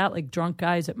shit like that, like drunk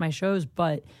guys at my shows.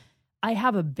 But I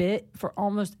have a bit for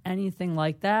almost anything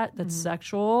like that that's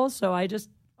sexual. So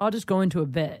I'll just go into a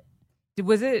bit.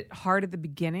 Was it hard at the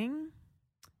beginning?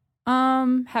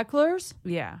 Hecklers?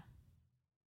 Yeah.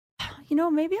 You know,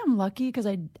 maybe I'm lucky because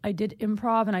I did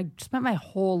improv and I spent my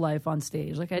whole life on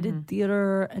stage. Like I did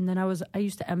theater and then I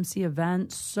used to MC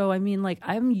events. So I mean, like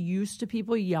I'm used to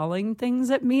people yelling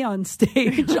things at me on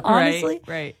stage, honestly.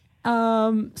 Right.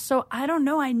 So I don't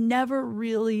know. It never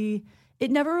really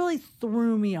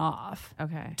threw me off.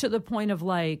 Okay. To the point of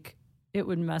like it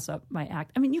would mess up my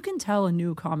act. I mean, you can tell a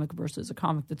new comic versus a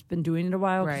comic that's been doing it a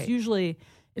while. Because usually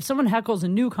if someone heckles a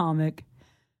new comic,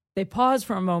 they pause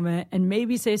for a moment and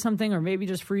maybe say something or maybe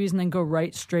just freeze and then go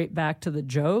right straight back to the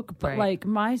joke. But like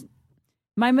my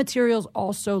material's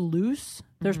also loose.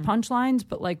 There's punchlines,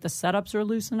 but like the setups are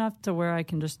loose enough to where I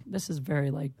can just, this is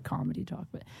very like comedy talk,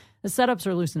 but the setups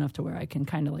are loose enough to where I can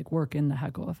kind of like work in the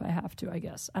heckle if I have to, I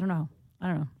guess. I don't know.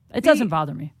 It doesn't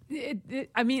bother me.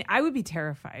 I mean, I would be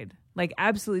terrified, like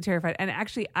absolutely terrified. And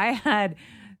actually I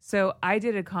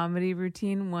did a comedy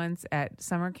routine once at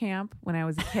summer camp when I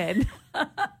was a kid.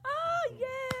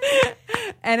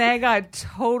 And I got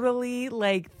totally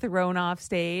like thrown off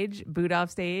stage, booed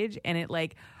off stage, and it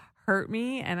like hurt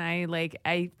me, and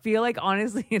I feel like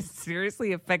honestly it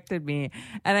seriously affected me.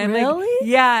 And I'm really? like,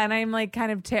 yeah, and I'm like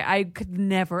kind of I could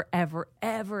never ever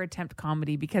ever attempt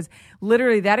comedy because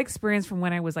literally that experience from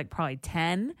when I was like probably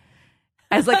 10.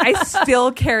 I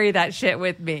still carry that shit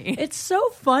with me. It's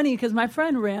so funny because my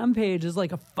friend Rampage is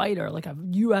like a fighter, like a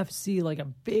UFC, like a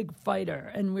big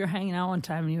fighter. And we were hanging out one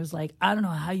time and he was like, I don't know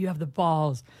how you have the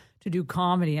balls to do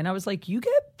comedy. And I was like, you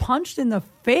get punched in the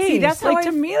face. See, that's like,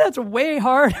 to me, that's way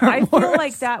harder. I feel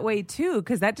like that way too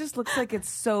because that just looks like it's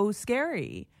so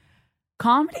scary.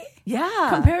 Comedy? Yeah.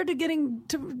 Compared to getting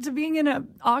to being in an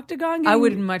octagon? I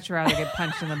would much rather get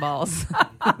punched in the balls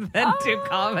than do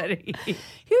comedy.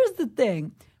 Here's the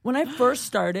thing. When I first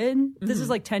started, this is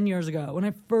like 10 years ago, when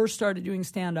I first started doing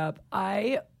stand-up,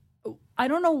 I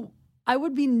don't know, I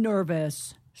would be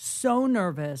nervous, so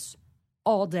nervous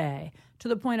all day to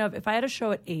the point of if I had a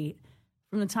show at 8,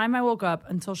 from the time I woke up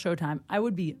until showtime, I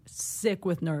would be sick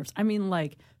with nerves. I mean,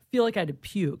 like, feel like I had to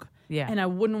puke. Yeah. And I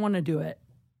wouldn't want to do it.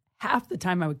 Half the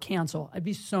time I would cancel. I'd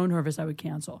be so nervous I would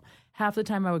cancel. Half the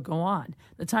time I would go on.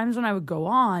 The times when I would go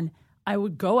on, I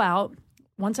would go out.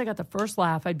 Once I got the first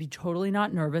laugh, I'd be totally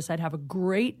not nervous. I'd have a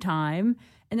great time.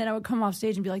 And then I would come off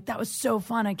stage and be like, that was so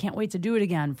fun. I can't wait to do it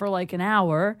again for like an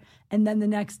hour. And then the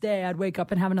next day I'd wake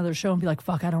up and have another show and be like,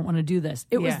 fuck, I don't want to do this.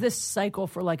 It was this cycle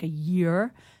for like a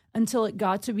year until it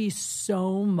got to be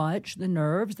so much the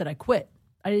nerves that I quit.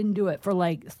 I didn't do it for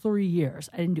like 3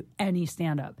 years. I didn't do any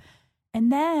stand-up. And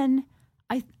then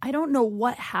I don't know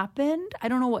what happened. I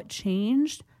don't know what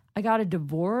changed. I got a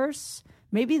divorce.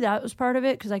 Maybe that was part of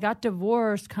it because I got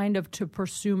divorced kind of to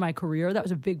pursue my career. That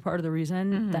was a big part of the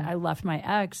reason that I left my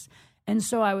ex. And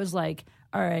so I was like,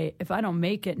 all right, if I don't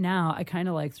make it now, I kind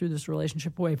of like threw this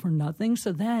relationship away for nothing.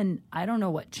 So then I don't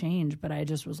know what changed, but I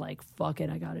just was like, fuck it.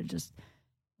 I got to just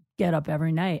get up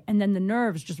every night. And then the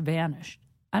nerves just vanished.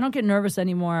 I don't get nervous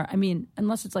anymore. I mean,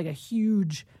 unless it's like a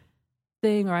huge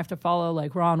thing or I have to follow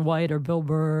like Ron White or Bill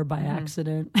Burr by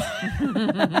accident.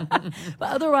 But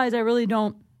otherwise, I really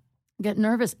don't get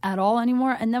nervous at all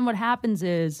anymore. And then what happens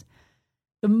is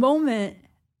the moment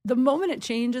it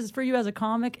changes for you as a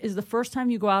comic is the first time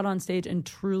you go out on stage and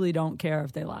truly don't care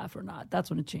if they laugh or not.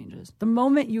 That's when it changes. The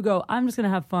moment you go, I'm just going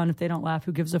to have fun. If they don't laugh,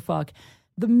 who gives a fuck?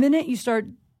 The minute you start,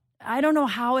 I don't know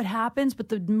how it happens, but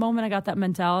the moment I got that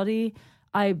mentality,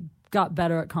 I got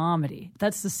better at comedy.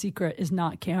 That's the secret, is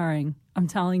not caring. I'm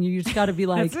telling you, you just got to be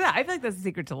like. I feel like that's the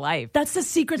secret to life. That's the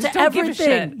secret just to don't give a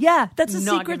everything. shit. Yeah, that's the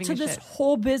Not secret to giving a this shit.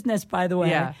 whole business, by the way.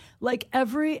 Yeah. Like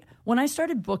when I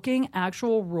started booking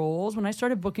actual roles, when I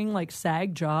started booking like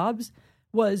SAG jobs,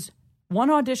 was one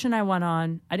audition I went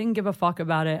on. I didn't give a fuck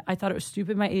about it. I thought it was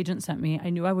stupid my agent sent me.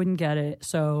 I knew I wouldn't get it.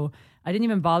 So I didn't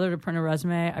even bother to print a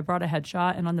resume. I brought a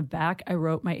headshot, and on the back, I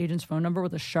wrote my agent's phone number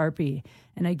with a Sharpie,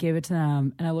 and I gave it to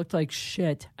them, and I looked like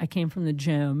shit. I came from the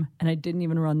gym, and I didn't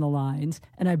even run the lines,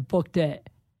 and I booked it.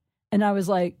 And I was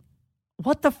like,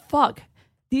 what the fuck?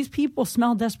 These people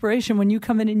smell desperation when you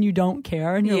come in and you don't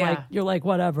care, and you're like,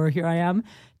 whatever, here I am.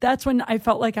 That's when I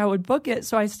felt like I would book it.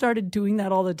 So I started doing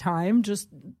that all the time, just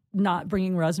not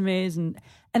bringing resumes, and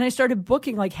I started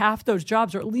booking like half those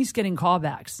jobs, or at least getting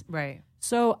callbacks. Right.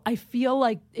 So I feel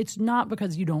like it's not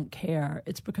because you don't care.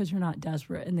 It's because you're not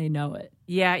desperate and they know it.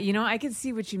 Yeah, I can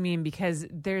see what you mean because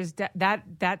there's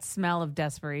that smell of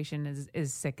desperation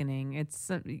is sickening.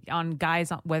 It's on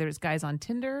guys, whether it's guys on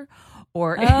Tinder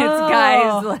or it's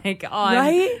guys like on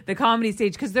the comedy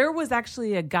stage. Because there was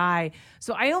actually a guy.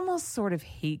 So I almost sort of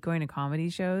hate going to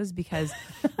comedy shows because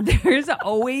there's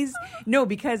always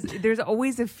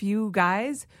a few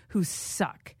guys who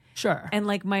suck. Sure. And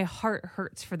like my heart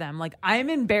hurts for them. Like I'm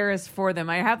embarrassed for them.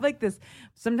 I have like this,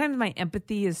 sometimes my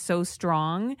empathy is so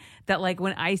strong that like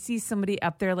when I see somebody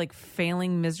up there like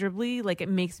failing miserably, like it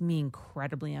makes me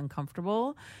incredibly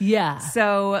uncomfortable. Yeah.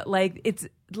 So like it's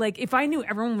like if I knew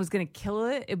everyone was going to kill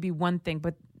it, it'd be one thing,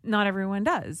 but not everyone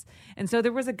does. And so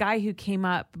there was a guy who came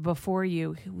up before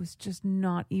you who was just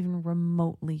not even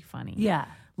remotely funny. Yeah.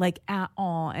 Like at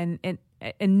all. And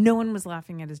no one was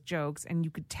laughing at his jokes. And you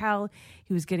could tell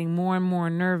he was getting more and more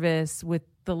nervous with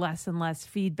the less and less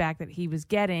feedback that he was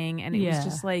getting. And it was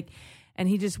just like, and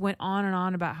he just went on and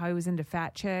on about how he was into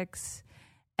fat chicks.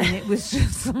 And it was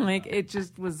just like, it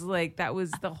just was like, that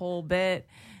was the whole bit.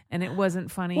 And it wasn't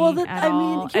funny at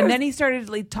all. And then he started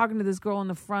like talking to this girl in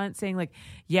the front saying like,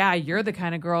 yeah, you're the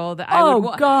kind of girl that I would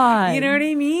want. God. You know what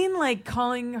I mean? Like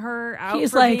calling her out.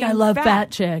 He's for like, being I love fat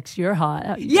chicks. You're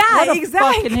hot. Yeah, what a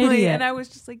exactly. fucking idiot. And I was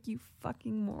just like, you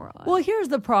fucking moron. Well, here's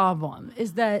the problem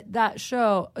is that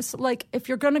show, like if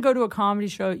you're going to go to a comedy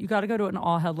show, you got to go to an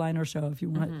all headliner show if you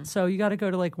want. So you got to go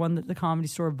to like one that the Comedy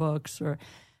Store books or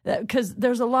Because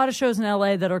there's a lot of shows in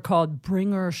LA that are called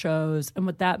bringer shows. And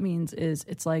what that means is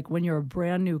it's like when you're a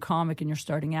brand new comic and you're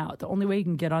starting out, the only way you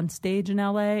can get on stage in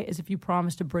LA is if you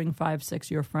promise to bring 5-6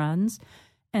 of your friends.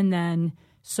 And then,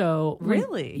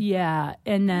 Really? Yeah.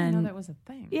 And then. I didn't know that was a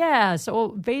thing. Yeah. So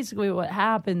basically what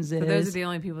happens is. So those are the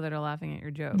only people that are laughing at your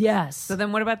jokes. Yes. So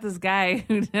then what about this guy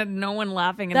who had no one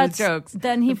laughing at his jokes?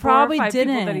 Then he the probably 4 or 5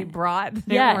 didn't. people that he brought,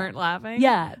 they weren't laughing?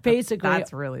 Yeah, basically.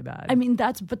 That's really bad. I mean,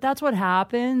 that's what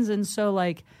happens. And so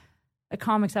like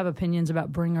comics have opinions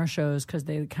about bringer shows because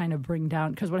they kind of bring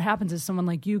down, because what happens is someone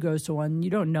like you goes to one, you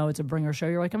don't know it's a bringer show.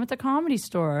 You're like, I'm at the Comedy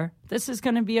Store. This is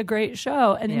going to be a great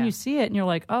show. And then you see it and you're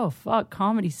like, oh, fuck,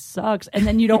 comedy sucks. And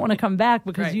then you don't want to come back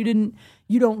because you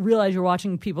don't realize you're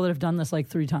watching people that have done this like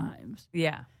 3 times.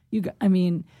 Yeah. I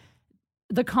mean,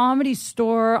 the Comedy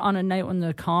Store on a night when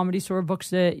the Comedy Store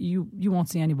books it, you won't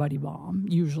see anybody bomb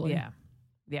usually. Yeah.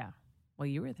 Yeah. Well,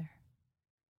 you were there.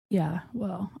 Yeah.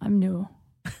 Well, I'm new.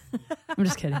 I'm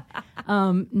just kidding.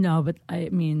 No, but I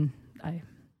mean,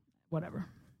 whatever.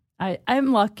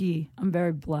 I'm lucky. I'm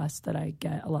very blessed that I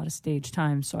get a lot of stage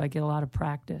time, so I get a lot of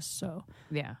practice. So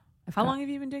yeah. How long have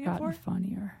you been doing it for?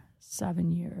 Funnier.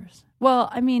 7 years. Well,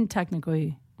 I mean,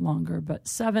 technically longer, but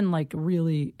 7 like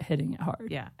really hitting it hard.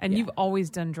 Yeah. And you've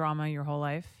always done drama your whole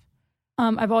life?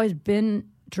 I've always been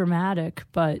dramatic,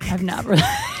 but I've never.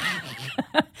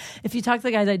 If you talk to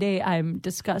the guys I date, I'm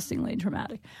disgustingly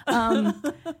dramatic.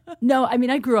 No, I mean,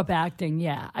 I grew up acting.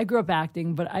 Yeah, I grew up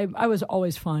acting, but I was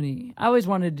always funny. I always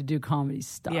wanted to do comedy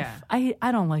stuff. Yeah.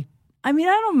 I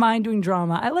don't mind doing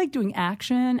drama. I like doing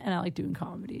action and I like doing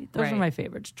comedy. Those are my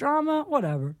favorites. Drama,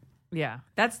 whatever. Yeah.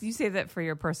 You say that for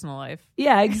your personal life.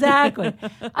 Yeah, exactly.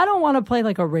 I don't want to play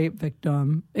like a rape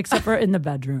victim, except for in the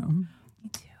bedroom. Me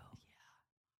too.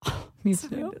 Yeah. Me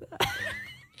too.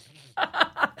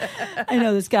 I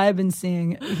know this guy I've been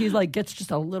seeing, he's like, gets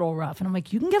just a little rough. And I'm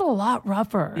like, you can get a lot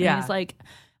rougher. Yeah. And he's like,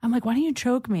 I'm like, why don't you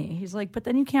choke me? He's like, but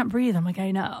then you can't breathe. I'm like,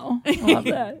 I know. I love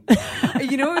that.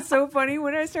 You know what's so funny?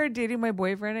 When I started dating my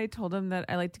boyfriend, I told him that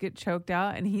I like to get choked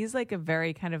out. And he's like a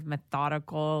very kind of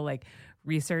methodical, like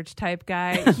research type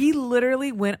guy. He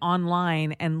literally went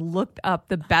online and looked up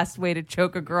the best way to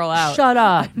choke a girl out. Shut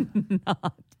up.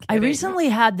 Not I kidding. recently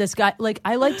had this guy, like,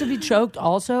 I like to be choked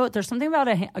also. There's something about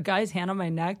a guy's hand on my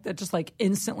neck that just, like,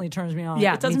 instantly turns me on.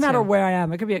 Yeah, it doesn't me matter too. where I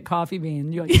am. It could be at Coffee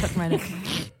Bean. You, like, touch my neck.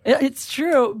 It's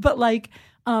true. But, like,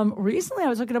 recently I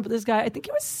was hooking up with this guy. I think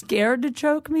he was scared to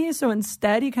choke me. So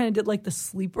instead, he kind of did, like, the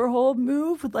sleeper hold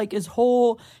move with, like,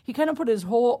 he kind of put his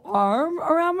whole arm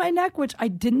around my neck, which I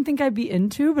didn't think I'd be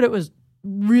into, but it was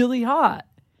really hot.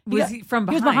 Was he from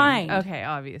behind? He was behind. Okay,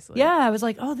 obviously. Yeah, I was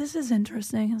like, oh, this is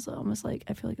interesting. It's almost like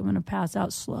I feel like I'm going to pass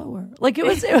out slower. Like it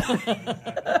was,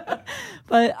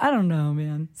 but I don't know,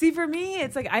 man. See, for me,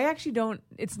 it's like I actually don't.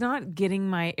 It's not getting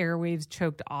my airwaves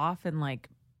choked off and like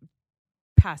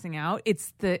passing out.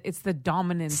 It's the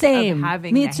dominance of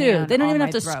having me the too. hand They don't on even my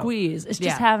have to throat. squeeze. It's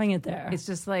just having it there. It's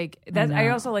just like that. I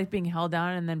also like being held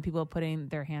down and then people putting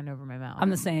their hand over my mouth. I'm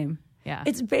the same. Yeah,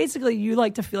 it's basically you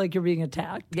like to feel like you're being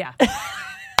attacked. Yeah.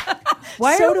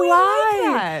 Why so are do we I.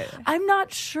 like that? I'm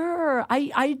not sure.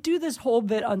 I do this whole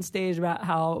bit on stage about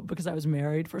how, because I was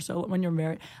married for so long, when you're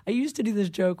married, I used to do this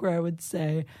joke where I would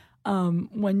say,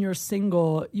 when you're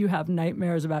single, you have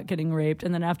nightmares about getting raped.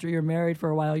 And then after you're married for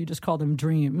a while, you just call them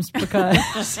dreams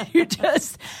because you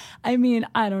just, I mean,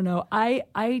 I don't know.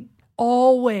 I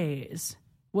always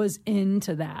was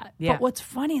into that. Yeah. But what's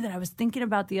funny that I was thinking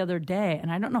about the other day,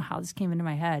 and I don't know how this came into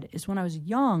my head, is when I was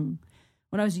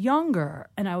younger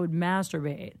and I would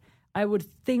masturbate, I would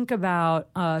think about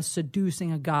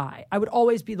seducing a guy. I would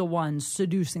always be the one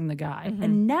seducing the guy. Mm-hmm.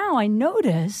 And now I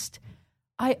noticed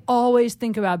I always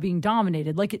think about being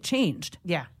dominated. Like it changed.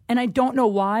 Yeah. And I don't know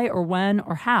why or when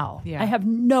or how. Yeah. I have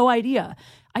no idea.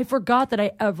 I forgot that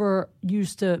I ever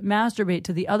used to masturbate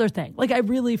to the other thing. Like I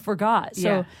really forgot. So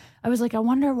Yeah. I was like, I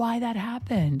wonder why that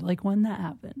happened. Like when that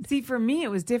happened. See, for me,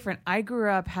 it was different. I grew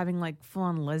up having like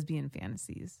full-on lesbian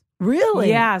fantasies. Really?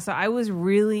 Yeah. So I was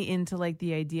really into like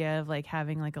the idea of like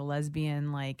having like a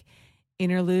lesbian like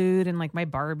interlude, and like my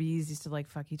Barbies used to like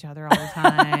fuck each other all the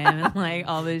time and like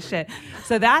all this shit.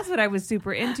 So that's what I was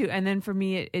super into. And then for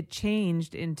me, it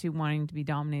changed into wanting to be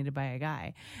dominated by a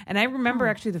guy. And I remember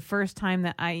actually the first time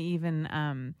that I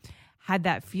even had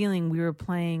that feeling, we were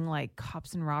playing like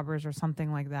Cops and Robbers or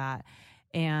something like that.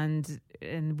 And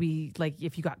we like,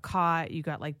 if you got caught, you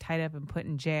got like tied up and put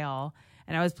in jail.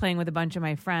 And I was playing with a bunch of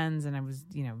my friends, and I was,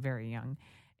 very young,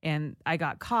 and I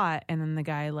got caught. And then the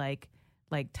guy like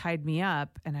tied me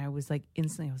up, and I was like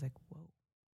instantly, I was like, whoa.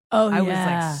 Oh, I yeah.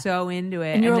 was like so into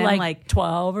it. And you were then, like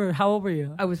 12, or how old were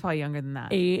you? I was probably younger than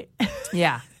that. 8.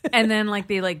 Yeah. And then like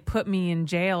they like put me in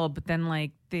jail, but then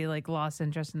like they like lost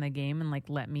interest in the game and like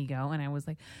let me go. And I was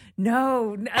like,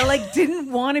 no, I like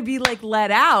didn't want to be like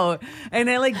let out. And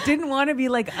I like didn't want to be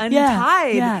like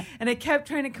untied. Yeah. And I kept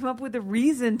trying to come up with a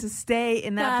reason to stay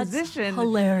in that That's position.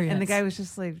 hilarious. And the guy was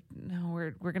just like, no,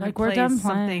 we're going to Like, we're play done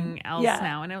something playing. else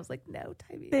now. And I was like, no,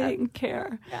 tie me They up. didn't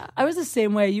care. Yeah. I was the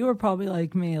same way. You were probably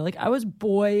like me. Like I was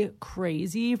boy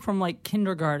crazy from like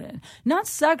kindergarten. Not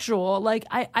sexual. Like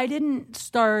I didn't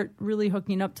start really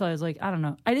hooking up till I was like, I don't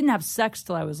know. I didn't have sex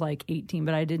till I was like 18,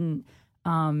 but I didn't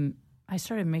I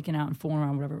started making out and fooling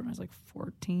around whatever when I was like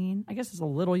 14. I guess it's a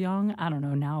little young. I don't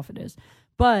know now if it is.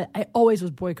 But I always was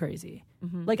boy crazy.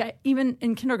 Mm-hmm. Like I even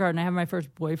in kindergarten I had my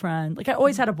first boyfriend. Like I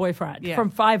always had a boyfriend from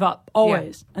 5 up,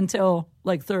 always until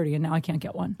like 30, and now I can't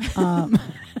get one.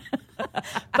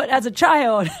 But as a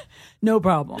child, no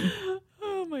problem.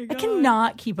 Oh my God. I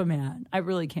cannot keep a man. I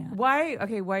really can't. Why?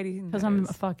 Okay, why do you think Because that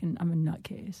I'm a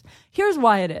nutcase. Here's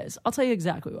why it is. I'll tell you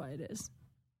exactly why it is.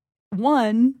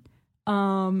 One,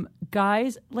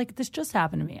 guys, like this just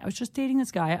happened to me. I was just dating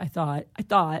this guy. I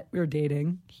thought we were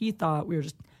dating. He thought we were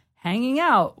just hanging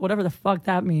out, whatever the fuck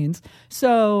that means.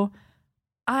 So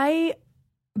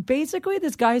basically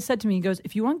this guy said to me, he goes,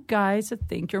 if you want guys to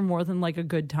think you're more than like a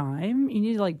good time, you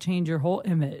need to like change your whole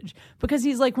image. Because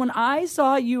he's like, when I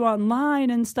saw you online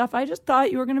and stuff, I just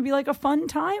thought you were going to be like a fun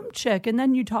time chick. And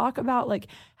then you talk about like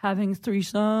having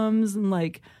threesomes and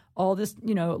like all this,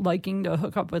 you know, liking to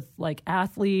hook up with like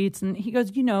athletes. And he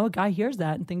goes, you know, a guy hears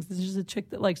that and thinks this is a chick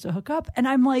that likes to hook up. And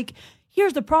I'm like,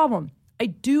 here's the problem. I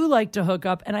do like to hook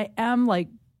up and I am like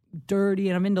dirty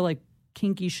and I'm into like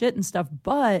kinky shit and stuff,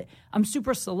 but I'm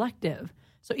super selective.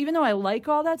 So even though I like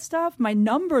all that stuff, my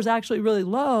number's actually really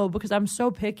low because I'm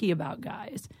so picky about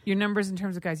guys. Your numbers in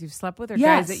terms of guys you've slept with or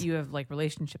Yes. guys that you have like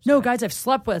relationships No, with? guys I've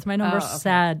slept with. My number's okay.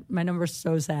 sad. My number's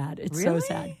so sad. It's so Really?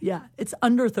 sad. Yeah. It's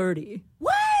under 30.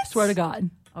 What? Swear to God.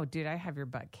 Oh, dude, I have your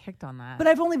butt kicked on that. But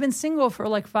I've only been single for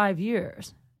like 5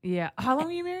 years. Yeah. How long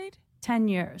were you married? 10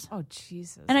 years. Oh,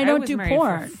 Jesus. And I don't was do married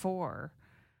porn. For 4.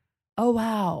 Oh,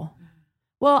 wow.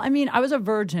 Well, I mean, I was a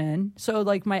virgin. So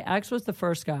like my ex was the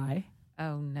first guy.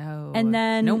 Oh, no. And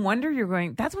then... No wonder you're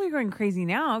going... That's why you're going crazy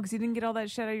now, because you didn't get all that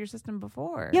shit out of your system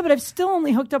before. Yeah, but I've still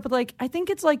only hooked up with like, I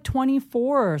think it's like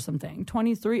 24 or something,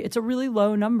 23. It's a really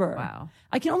low number. Wow.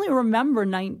 I can only remember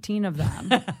 19 of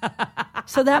them.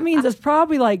 So that means it's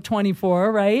probably like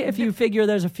 24, right? If you figure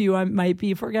there's a few I might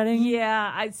be forgetting.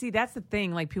 Yeah, I see. That's the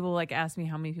thing. Like, people like ask me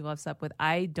how many people I've slept with.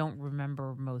 I don't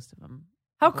remember most of them.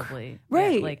 Probably.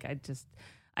 Right. Yeah, like,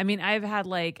 I mean, I've had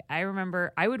like, I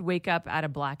remember I would wake up out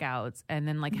of blackouts and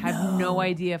then like have no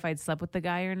idea if I'd slept with the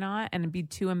guy or not and be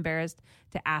too embarrassed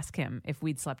to ask him if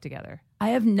we'd slept together.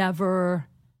 I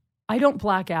don't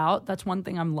black out. That's one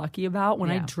thing I'm lucky about. When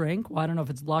I drink, well, I don't know if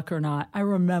it's luck or not, I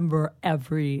remember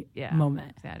every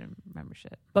moment. Yeah, I didn't remember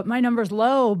shit. But my number's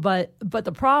low, but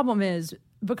the problem is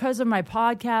because of my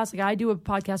podcast, like I do a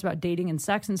podcast about dating and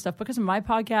sex and stuff, because of my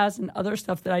podcast and other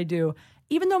stuff that I do,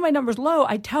 even though my number's low,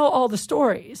 I tell all the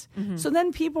stories. Mm-hmm. So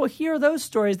then people hear those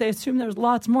stories, they assume there's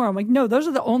lots more. I'm like, no, those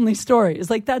are the only stories.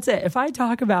 Like, that's it. If I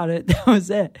talk about it, that was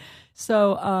it.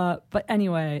 So, but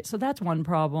anyway, so that's one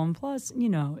problem. Plus, you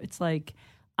know, it's like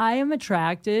I am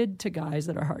attracted to guys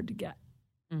that are hard to get.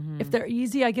 Mm-hmm. If they're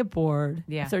easy, I get bored.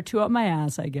 Yeah. If they're too up my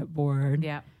ass, I get bored.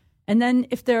 Yeah. And then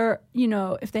if they're, you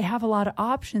know, if they have a lot of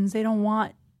options, they don't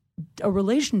want a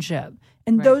relationship.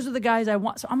 And those are the guys I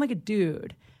want. So I'm like a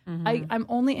dude. Mm-hmm. I'm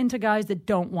only into guys that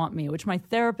don't want me, which my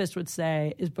therapist would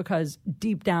say is because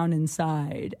deep down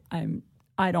inside,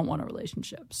 I don't want a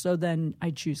relationship. So then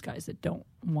I choose guys that don't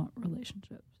want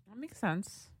relationships. That makes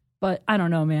sense. But I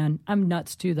don't know, man. I'm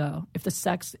nuts too, though. If the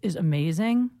sex is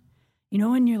amazing, you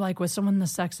know, when you're like with someone, the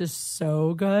sex is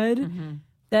so good,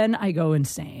 then I go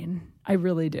insane. I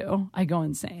really do. I go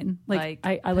insane. Like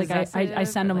I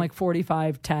send them like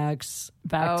 45 texts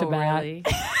back to back. Really?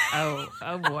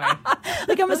 Oh boy.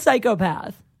 Like I'm a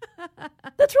psychopath.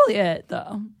 That's really it,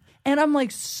 though. And I'm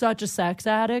like such a sex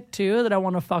addict too that I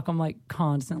want to fuck them like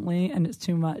constantly, and it's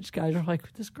too much. Guys are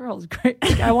like, this girl is great.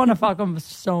 Like, I want to fuck them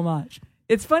so much.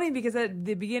 It's funny because at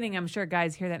the beginning, I'm sure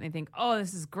guys hear that and they think, oh,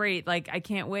 this is great. Like, I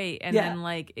can't wait. And then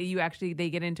like they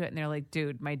get into it and they're like,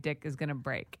 dude, my dick is going to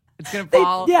break. It's going to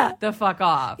fall the fuck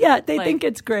off. Yeah, they think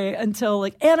it's great until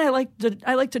like, and I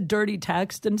like to dirty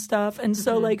text and stuff. And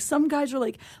so like some guys are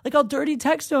like I'll dirty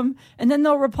text them and then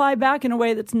they'll reply back in a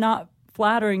way that's not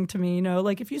flattering to me. You know,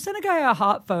 like if you send a guy a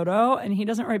hot photo and he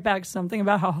doesn't write back something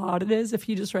about how hot it is, if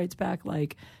he just writes back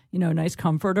like, you know, nice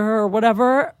comforter or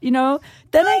whatever, you know,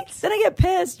 then I get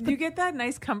pissed. Do you get that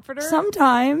nice comforter?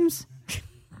 Sometimes.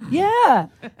 Yeah.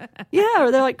 Yeah.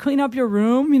 Or they're like, clean up your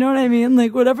room. You know what I mean?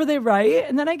 Like whatever they write.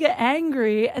 And then I get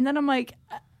angry. And then I'm like,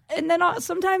 and then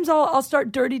sometimes I'll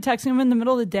start dirty texting them in the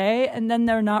middle of the day. And then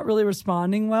they're not really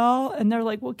responding well. And they're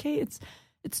like, well, Kate,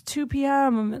 it's 2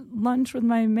 p.m. I'm at lunch with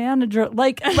my manager.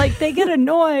 Like they get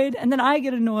annoyed. And then I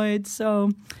get annoyed.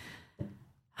 So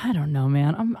I don't know,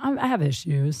 man. I have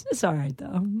issues. It's all right,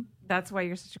 though. That's why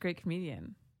you're such a great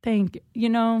comedian. Thank you. You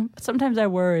know, sometimes I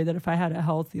worry that if I had a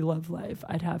healthy love life,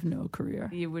 I'd have no career.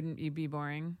 You'd be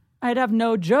boring. I'd have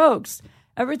no jokes.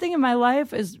 Everything in my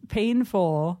life is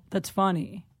painful that's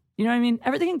funny. You know what I mean?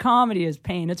 Everything in comedy is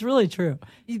pain. It's really true.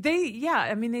 They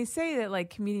say that like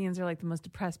comedians are like the most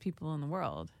depressed people in the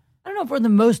world. I don't know if we're the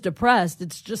most depressed.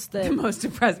 It's just that the most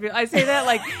depressed people. I say that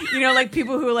like, you know, like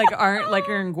people who like aren't like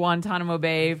are in Guantanamo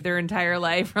Bay their entire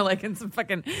life or like in some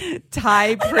fucking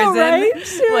Thai prison, right?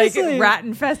 Seriously. Like rat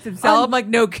infested cell. I'm like,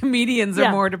 no, comedians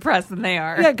are more depressed than they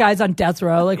are. You got guys on death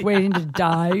row like waiting to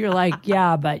die. You're like,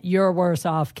 yeah, but you're worse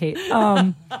off, Kate.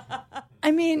 I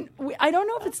mean, I don't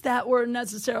know if it's that we're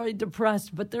necessarily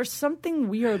depressed, but there's something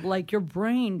weird, like your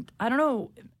brain. I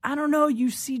don't know.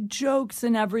 You see jokes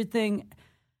and everything.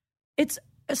 It's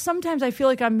sometimes I feel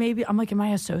like am I a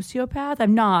sociopath?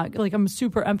 I'm not. Like I'm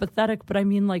super empathetic, but I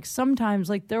mean, like sometimes,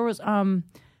 like there was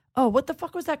what the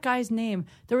fuck was that guy's name?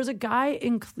 There was a guy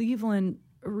in Cleveland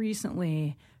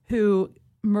recently who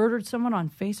murdered someone on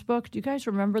Facebook. Do you guys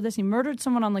remember this? He murdered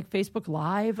someone on like Facebook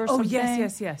Live or something.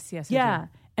 Yes. Yeah.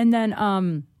 And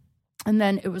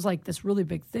then it was like this really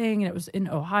big thing, and it was in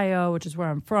Ohio, which is where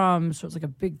I'm from. So it was like a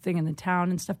big thing in the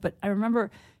town and stuff. But I remember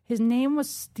his name was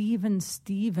Steven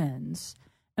Stevens.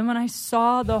 And when I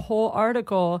saw the whole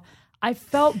article, I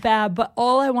felt bad, but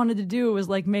all I wanted to do was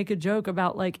like make a joke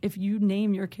about like if you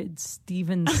name your kid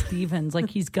Steven Stevens, like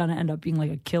he's gonna end up being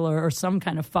like a killer or some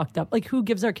kind of fucked up. Like who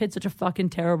gives our kid such a fucking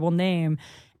terrible name?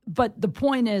 But the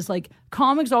point is, like,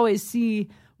 comics always see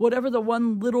whatever the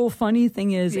one little funny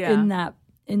thing is in that.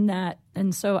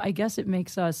 And so I guess it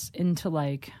makes us into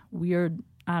like weird,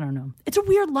 I don't know. It's a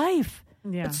weird life.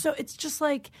 Yeah. It's just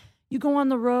like you go on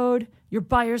the road, you're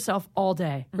by yourself all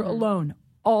day. You're alone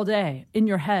all day in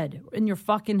your head, in your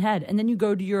fucking head. And then you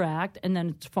go to your act and then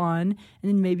it's fun.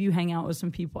 And then maybe you hang out with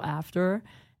some people after.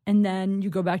 And then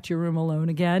you go back to your room alone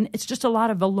again. It's just a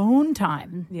lot of alone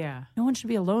time. Yeah. No one should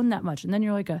be alone that much. And then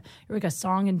you're like a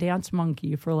song and dance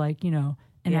monkey for like, you know,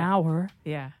 an hour.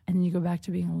 Yeah. And then you go back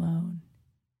to being alone.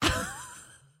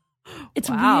 It's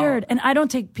weird. And I don't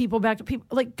take people back to people.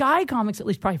 Like guy comics at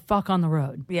least probably fuck on the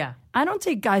road. Yeah. I don't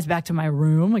take guys back to my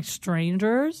room like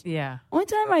strangers. Yeah. Only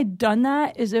time I've done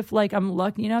that is if like I'm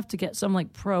lucky enough to get some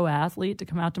like pro athlete to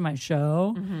come out to my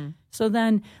show. Mm-hmm. So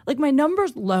then like my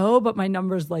number's low, but my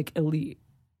number's like elite.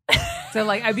 So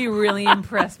like I'd be really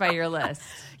impressed by your list.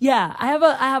 Yeah. I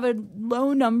have a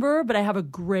low number, but I have a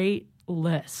great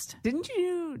list. Didn't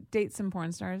you date some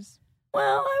porn stars?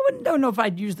 Well, don't know if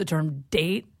I'd use the term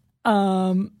date.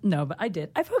 No, but I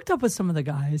did. I've hooked up with some of the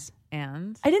guys.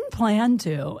 And? I didn't plan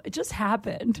to. It just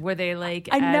happened. Were they like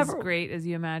great as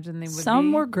you imagined they would be?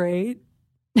 Some were great.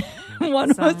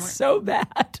 One was so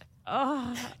bad.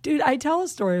 Oh. Dude, I tell a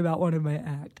story about one in my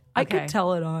act. Okay. I could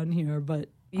tell it on here, but...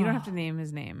 You don't have to name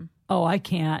his name. Oh, I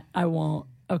can't. I won't.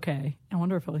 Okay. I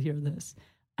wonder if he'll hear this.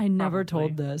 I never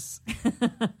told this.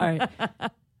 All right.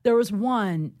 There was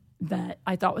one that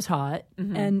I thought was hot,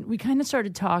 and we kind of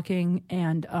started talking,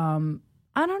 and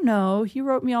I don't know, he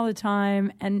wrote me all the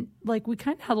time, and like we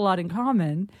kind of had a lot in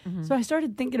common, so I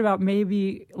started thinking about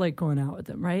maybe like going out with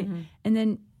him, right? And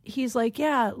then he's like,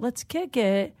 yeah, let's kick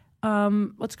it,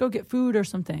 let's go get food or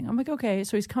something. I'm like, okay.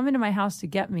 So he's coming to my house to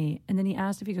get me, and then he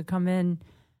asked if he could come in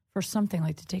for something,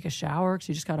 like to take a shower because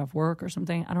he just got off work or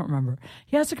something. I don't remember.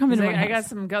 He has to come into my house. I got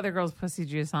some other girl's pussy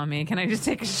juice on me. Can I just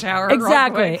take a shower?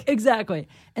 Exactly.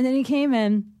 And then he came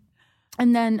in,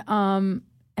 and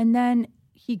then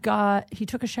he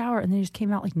took a shower, and then he just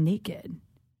came out like naked.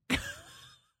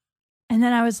 And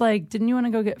then I was like, didn't you want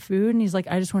to go get food? And he's like,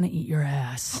 I just want to eat your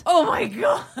ass. Oh my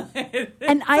God.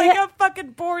 And like a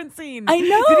fucking porn scene. I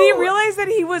know. Did he realize that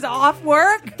he was off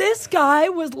work? This guy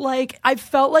was like, I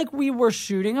felt like we were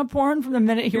shooting a porn from the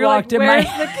minute he walked in my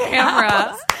house. Where's the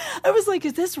camera? I was like,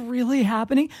 is this really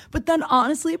happening? But then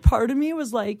honestly, part of me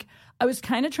was like, I was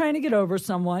kind of trying to get over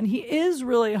someone. He is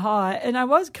really hot. And I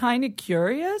was kind of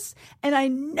curious. And I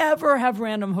never have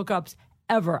random hookups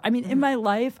ever. I mean, in my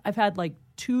life, I've had like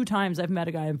 2 times I've met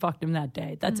a guy and fucked him that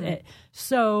day. That's it.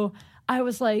 So I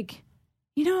was like,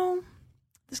 you know,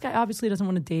 this guy obviously doesn't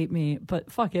want to date me,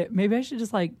 but fuck it. Maybe I should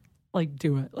just like like,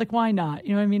 do it. Like, why not?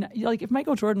 You know what I mean? Like, if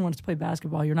Michael Jordan wants to play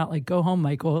basketball, you're not like, go home,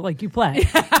 Michael. Like, you play. You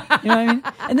know what I mean?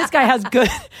 And this guy has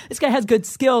good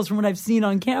skills from what I've seen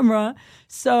on camera.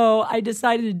 So I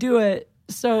decided to do it.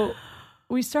 So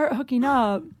we start hooking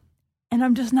up, and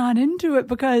I'm just not into it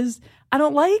because I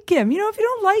don't like him. You know, if you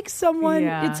don't like someone,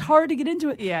 it's hard to get into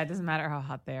it. Yeah, it doesn't matter how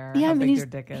hot they are. Yeah, how I mean, big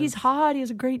their dick is. he's hot. He has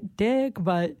a great dick.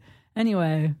 But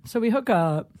anyway, so we hook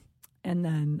up, and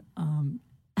then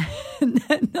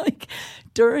like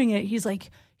during it, he's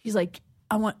like,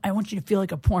 I want you to feel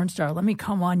like a porn star. Let me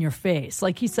come on your face.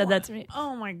 Like he said that to me.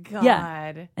 Oh my God.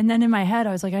 Yeah. And then in my head,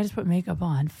 I was like, I just put makeup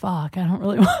on. Fuck, I don't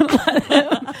really want to let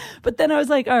him. But then I was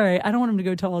like, all right, I don't want him to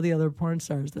go tell all the other porn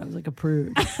stars that I was like a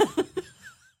prude.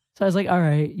 So I was like, all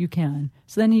right, you can.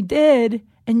 So then he did.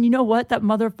 And you know what that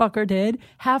motherfucker did?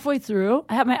 Halfway through,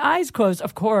 I had my eyes closed,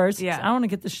 of course. Yeah. I don't want to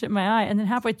get this shit in my eye. And then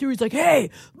halfway through, he's like, hey,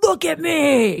 look at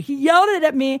me. He yelled it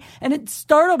at me, and it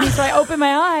startled me. So I opened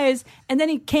my eyes, and then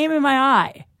he came in my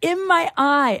eye.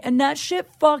 And that shit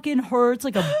fucking hurts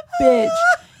like a bitch.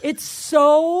 It's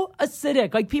so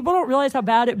acidic. Like, people don't realize how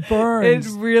bad it burns.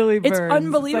 It really burns. It's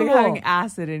unbelievable. It's like having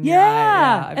acid in your eye.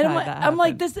 Yeah. And I'm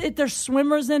like, there's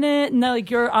swimmers in it, and like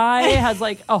your eye has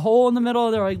like a hole in the middle.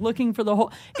 They're like looking for the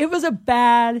hole. It was a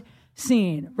bad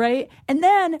scene, right? And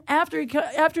then after he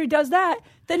does that,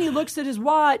 then he looks at his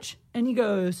watch and he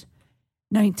goes,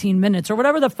 19 minutes or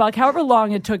whatever the fuck, however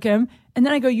long it took him. And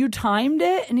then I go, you timed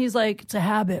it? And he's like, it's a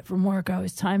habit from work. I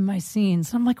always time my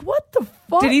scenes. I'm like, what the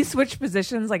fuck? Did he switch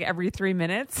positions like every 3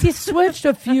 minutes? He switched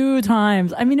a few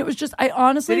times. I mean, it was just, I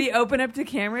honestly. Did he open up to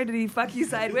camera? Did he fuck you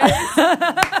sideways?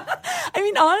 I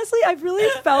mean, honestly, I really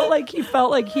felt like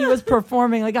he was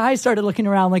performing. Like, I started looking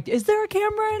around like, is there a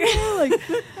camera in here?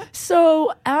 Like,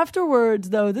 so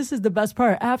afterwards, though, this is the best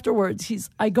part. Afterwards,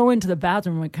 I go into the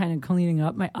bathroom, like kind of cleaning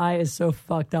up. My eye is so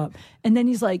fucked up. And then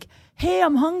he's like, hey,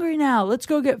 I'm hungry now. Let's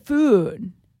go get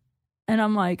food. And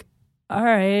I'm like, all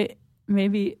right,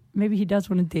 maybe he does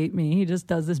want to date me. He just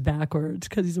does this backwards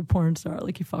because he's a porn star.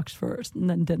 Like, he fucks first and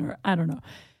then dinner. I don't know.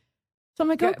 So I'm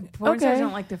like, porn stars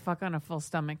don't like to fuck on a full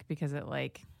stomach because it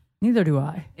like. Neither do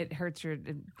I. It hurts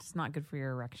it's not good for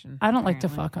your erection. I don't like to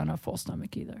fuck on a full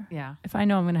stomach either. Yeah. If I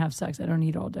know I'm going to have sex, I don't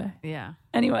eat all day. Yeah.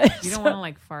 Anyway. You don't want to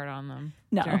like fart on them.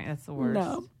 No. That's the worst.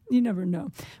 No. You never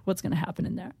know what's going to happen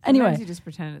in there. Anyway. Sometimes you just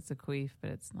pretend it's a queef, but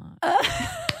it's not.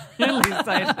 At least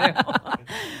I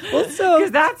do. Well, so.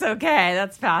 Because that's okay.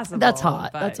 That's passable. That's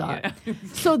hot. That's hot.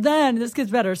 So then, this gets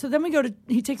better. So then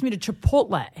he takes me to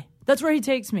Chipotle. That's where he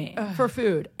takes me for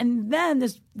food. And then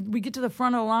we get to the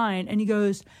front of the line, and he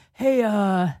goes, hey,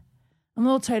 I'm a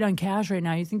little tight on cash right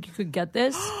now. You think you could get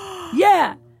this?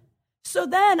 Yeah. So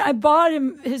then I bought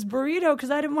him his burrito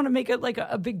because I didn't want to make it like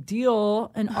a big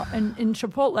deal in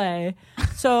Chipotle.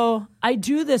 So I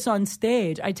do this on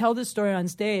stage. I tell this story on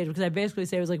stage because I basically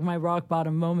say it was like my rock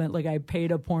bottom moment. Like, I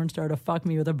paid a porn star to fuck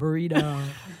me with a burrito.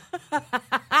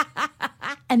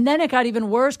 And then it got even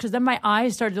worse because then my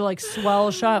eyes started to like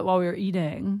swell shut while we were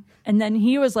eating. And then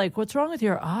he was like, what's wrong with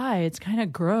your eye? It's kind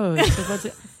of gross.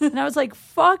 Like, and I was like,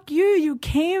 fuck you. You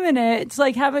came in it. It's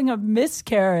like having a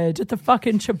miscarriage at the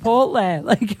fucking Chipotle.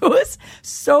 Like, it was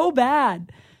so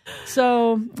bad.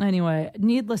 So anyway,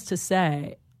 needless to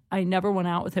say, I never went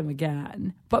out with him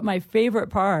again. But my favorite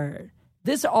part,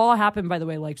 this all happened, by the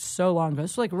way, like so long ago.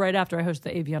 This was like right after I hosted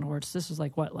the AVN Awards. This was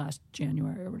like, last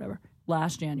January or whatever.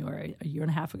 Last January, a year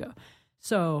and a half ago.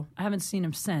 So I haven't seen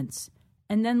him since.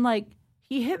 And then like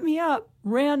he hit me up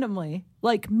randomly,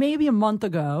 like maybe a month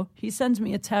ago. He sends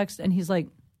me a text and he's like,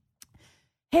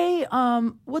 hey,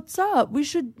 what's up? We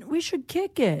should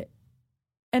kick it.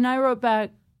 And I wrote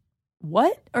back,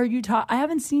 what are you talking? I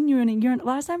haven't seen you in a year.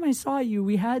 Last time I saw you,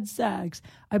 we had sex.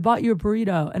 I bought you a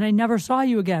burrito and I never saw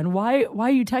you again. Why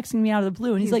are you texting me out of the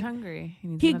blue? And he's like, hungry. He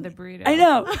needs another burrito. I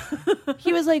know.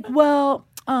 He was like, well,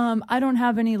 I don't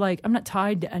have any, like, I'm not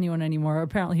tied to anyone anymore.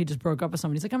 Apparently he just broke up with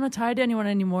somebody. He's like, I'm not tied to anyone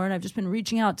anymore. And I've just been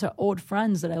reaching out to old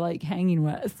friends that I like hanging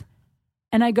with.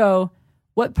 And I go,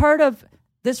 what part of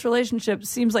this relationship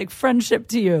seems like friendship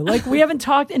to you? Like, we haven't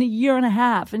talked in a year and a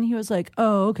half. And he was like,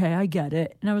 oh, okay, I get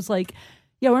it. And I was like,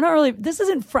 yeah, we're not really, this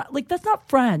isn't, like, that's not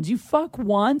friends. You fuck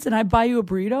once and I buy you a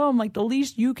burrito. I'm like, the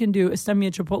least you can do is send me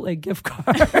a Chipotle gift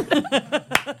card.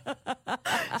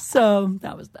 So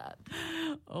that was that.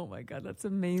 Oh my God, that's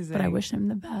amazing. But I wish him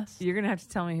the best. You're going to have to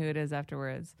tell me who it is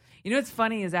afterwards. You know what's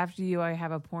funny is after you, I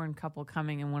have a porn couple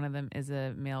coming and one of them is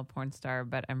a male porn star,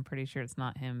 but I'm pretty sure it's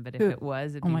not him. But if it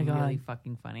was, it'd be really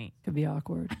fucking funny. Could be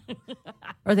awkward.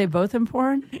 Are they both in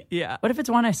porn? Yeah. What if it's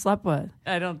one I slept with?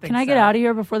 I don't think so. Can I get out of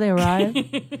here before they arrive?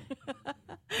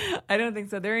 I don't think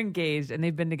so. They're engaged and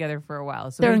they've been together for a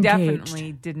while. So They're we engaged.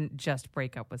 definitely didn't just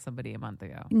break up with somebody a month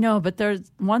ago. No, but there's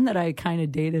one that I kind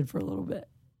of dated for a little bit.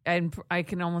 And I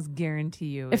can almost guarantee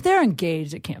you. If they're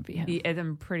engaged, it can't be him.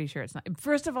 I'm pretty sure it's not.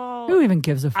 First of all, Who even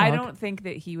gives a fuck? I don't think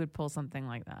that he would pull something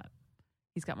like that.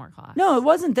 He's got more class. No, it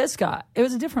wasn't this guy. It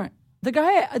was a different.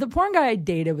 The porn guy I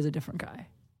dated was a different guy.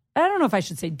 I don't know if I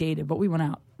should say dated, but we went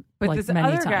out. But like this many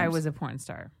other times. guy was a porn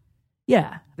star.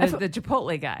 Yeah. The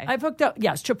Chipotle guy. I've hooked up.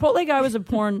 Yes, Chipotle guy was a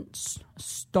porn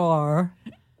star.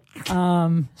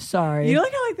 Sorry. You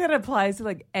like how like that applies to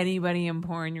like anybody in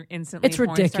porn? You're instantly It's a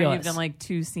porn ridiculous. star. You've done like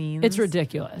 2 scenes. It's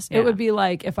ridiculous. Yeah. It would be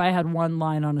like if I had one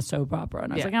line on a soap opera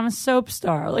and I was Yeah. like, I'm a soap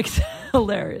star. Like, it's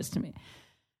hilarious to me.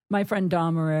 My friend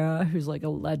Dom Herrera, who's like a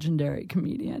legendary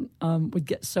comedian, would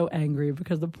get so angry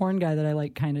because the porn guy that I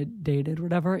like kind of dated,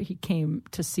 whatever, he came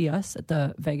to see us at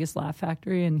the Vegas Laugh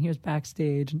Factory and he was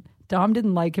backstage. And Dom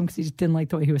didn't like him because he just didn't like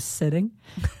the way he was sitting.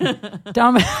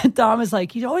 Dom is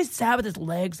like, he always sat with his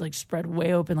legs like spread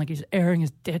way open, like he's airing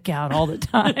his dick out all the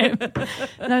time.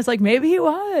 And I was like, maybe he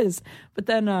was. But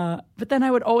then I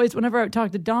would always, whenever I would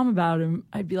talk to Dom about him,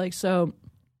 I'd be like, so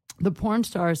the porn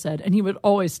star said, and he would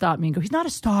always stop me and go, he's not a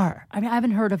star. I mean, I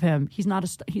haven't heard of him. He's not a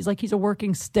star. He's like, he's a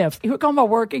working stiff. He would call him a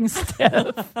working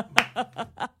stiff.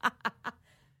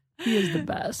 He is the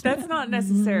best. That's not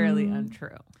necessarily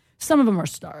untrue. Some of them are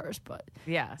stars, but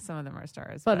Yeah, some of them are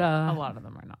stars, But, but a lot of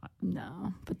them are not.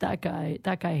 no. But that guy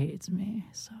hates me.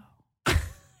 So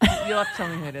You'll have to tell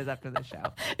me who it is after the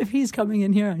show. if he's coming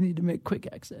in here, I need to make quick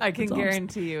exit. I can That's all I'm saying.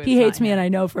 guarantee you He hates me, and I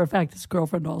know for a fact his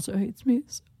girlfriend also hates me.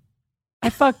 So I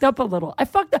fucked up a little.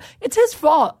 It's his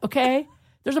fault, okay?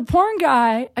 There's a porn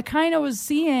guy I kind of was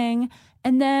seeing,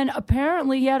 and then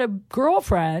apparently he had a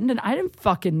girlfriend, and I didn't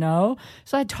fucking know.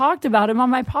 So I talked about him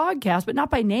on my podcast, but not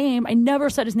by name. I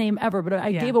never said his name ever, but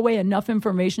I gave away enough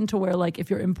information to where, like, if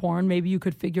you're in porn, maybe you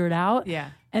could figure it out. Yeah.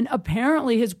 And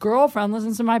apparently his girlfriend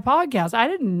listens to my podcast. I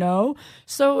didn't know.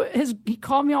 So he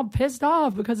called me all pissed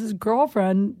off because his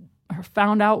girlfriend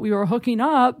found out we were hooking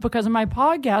up because of my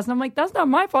podcast. And I'm like, that's not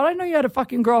my fault. I know you had a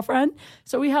fucking girlfriend.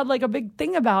 So we had like a big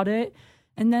thing about it.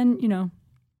 And then,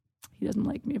 he doesn't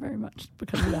like me very much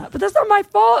because of that. But that's not my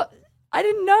fault. I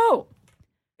didn't know.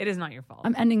 It is not your fault.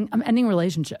 I'm ending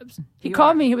relationships. He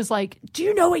called me. He was like, do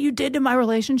you know what you did to my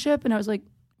relationship? And I was like,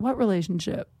 what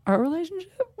relationship? Our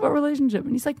relationship? What relationship?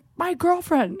 And he's like, my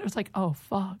girlfriend. I was like, oh,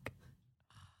 fuck.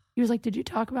 He was like, did you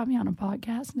talk about me on a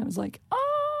podcast? And I was like,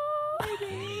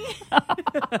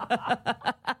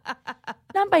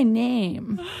 not by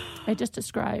name. I just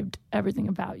described everything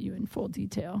about you in full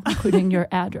detail, including your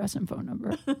address and phone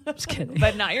number. Just kidding.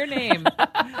 But not your name.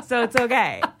 So it's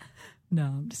okay. No,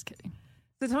 I'm just kidding.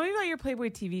 So tell me about your Playboy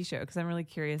TV show, because I'm really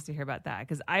curious to hear about that,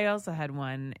 because I also had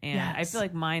one, and I Yes. feel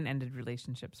like mine ended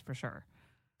relationships for sure.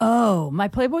 Oh, my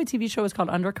Playboy TV show was called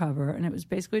Undercover, and it was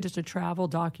basically just a travel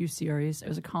docu-series. It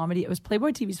was a comedy. It was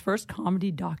Playboy TV's first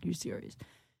comedy docu-series.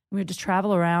 We would just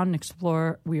travel around and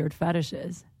explore weird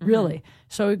fetishes, really.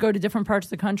 So we'd go to different parts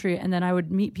of the country, and then I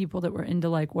would meet people that were into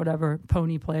like whatever,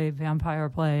 pony play, vampire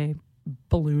play,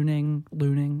 ballooning,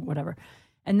 looning, whatever.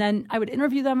 And then I would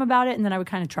interview them about it, and then I would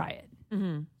kind of try it.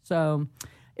 Mm-hmm. So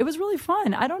it was really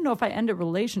fun. I don't know if I ended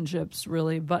relationships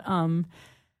really, but I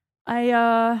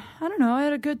don't know. I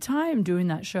had a good time doing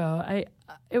that show.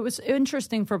 It was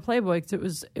interesting for Playboy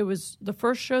because it was the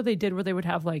first show they did where they would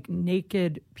have like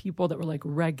naked people that were like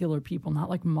regular people, not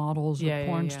like models or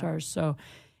porn stars. So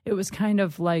it was kind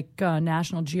of like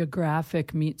National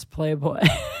Geographic meets Playboy.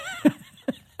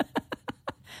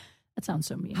 That sounds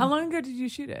so mean. How long ago did you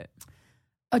shoot it?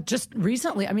 Just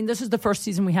recently. I mean, this is the first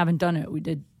season we haven't done it. We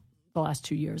did the last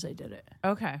 2 years. I did it.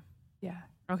 Okay. Yeah.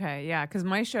 Okay, yeah, because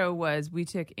my show was we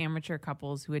took amateur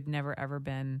couples who had never ever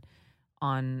been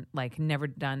on, like, never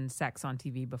done sex on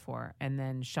TV before, and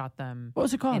then shot them. What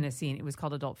was it called? In a scene. It was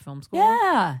called Adult Film School.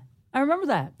 Yeah, I remember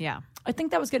that. Yeah. I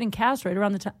think that was getting cast right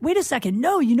around the time. Wait a second.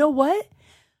 No, you know what?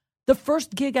 The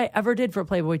first gig I ever did for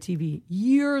Playboy TV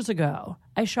years ago,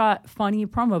 I shot funny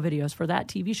promo videos for that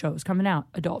TV show. It was coming out,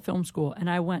 Adult Film School, and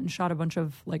I went and shot a bunch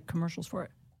of like commercials for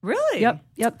it. Really?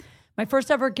 Yep. My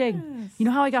first ever gig. Yes. You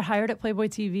know how I got hired at Playboy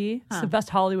TV? It's the best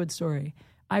Hollywood story.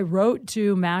 I wrote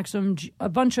to Maxim, a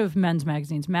bunch of men's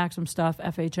magazines, Maxim Stuff,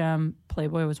 FHM,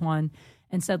 Playboy was one,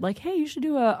 and said like, hey, you should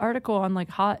do an article on like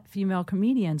hot female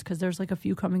comedians because there's like a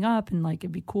few coming up and like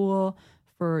it'd be cool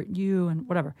for you and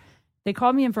whatever. They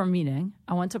called me in for a meeting.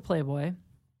 I went to Playboy.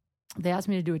 They asked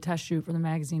me to do a test shoot for the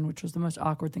magazine, which was the most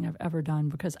awkward thing I've ever done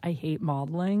because I hate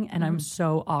modeling and I'm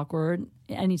so awkward.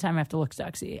 Anytime I have to look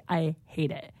sexy, I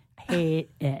hate it.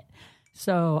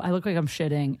 So I look like I'm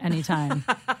shitting anytime.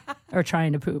 or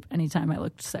trying to poop anytime I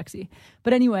looked sexy.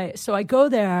 But anyway, so I go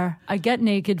there, I get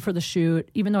naked for the shoot,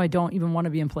 even though I don't even want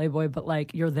to be in Playboy, but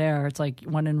like you're there. It's like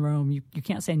when in Rome, you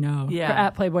can't say no. Yeah. You're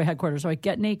at Playboy headquarters. So I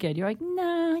get naked. You're like,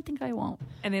 no, I think I won't.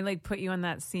 And they like put you on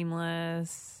that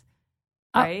seamless,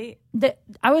 right?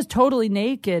 I was totally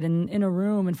naked in a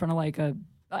room in front of like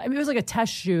it was like a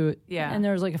test shoot. Yeah. And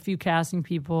there was like a few casting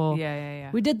people.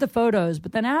 Yeah. We did the photos,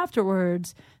 but then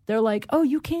afterwards, they're like, oh,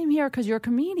 you came here because you're a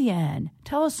comedian.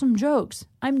 Tell us some jokes.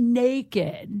 I'm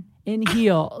naked in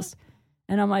heels.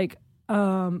 And I'm like,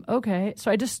 okay.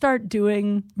 So I just start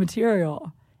doing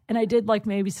material. And I did like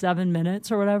maybe 7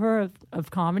 minutes or whatever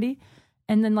of comedy.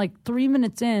 And then like 3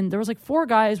 minutes in, there was like 4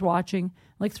 guys watching.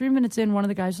 Like 3 minutes in, one of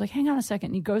the guys was like, hang on a second.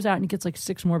 And he goes out and he gets like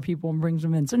 6 more people and brings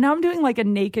them in. So now I'm doing like a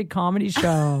naked comedy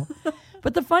show.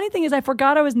 But the funny thing is I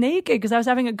forgot I was naked because I was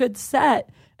having a good set.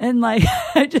 And like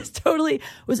I just totally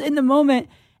was in the moment.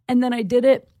 And then I did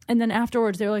it. And then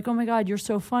afterwards they were like, oh my God, you're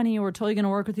so funny. We're totally going to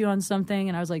work with you on something.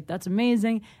 And I was like, that's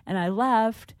amazing. And I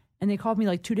left. And they called me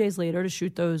like 2 days later to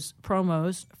shoot those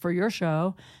promos for your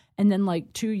show. And then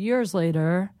like 2 years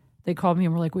later, they called me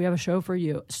and were like, we have a show for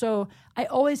you. So I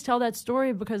always tell that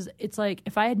story because it's like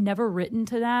if I had never written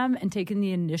to them and taken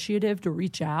the initiative to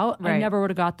reach out, I never would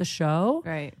have got the show.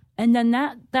 Right. And then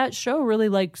that show really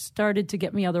like started to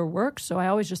get me other work. So I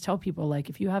always just tell people like,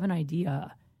 if you have an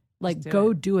idea, like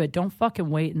go do it. Don't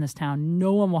fucking wait in this town.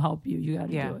 No one will help you. You got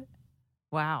to do it.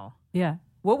 Wow. Yeah.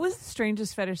 What was the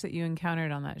strangest fetish that you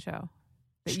encountered on that show?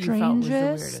 That you felt was the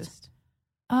weirdest?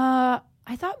 I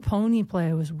thought pony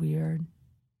play was weird.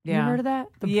 Yeah. You heard of that?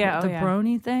 The yeah.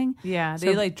 brony thing? Yeah. So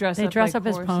They like dress up like as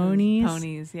horses, ponies.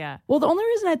 Ponies, yeah. Well, the only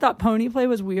reason I thought pony play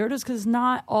was weird is because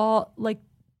not all, like,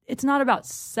 it's not about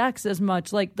sex as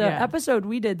much. Like the episode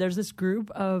we did, there's this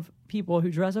group of people who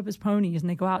dress up as ponies and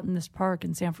they go out in this park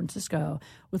in San Francisco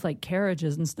with like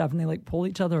carriages and stuff and they like pull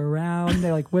each other around.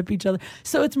 They like whip each other.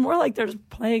 So it's more like they're just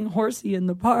playing horsey in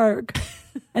the park.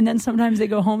 And then sometimes they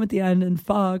go home at the end and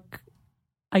fuck.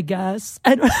 I guess.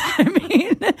 I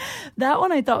mean, that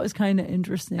one I thought was kind of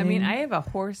interesting. I mean, I have a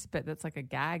horse bit that's like a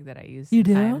gag that I use You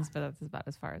sometimes, do? but that's about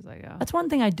as far as I go. That's one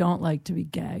thing I don't like, to be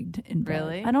gagged in bed.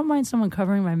 Really? I don't mind someone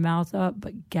covering my mouth up,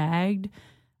 but gagged,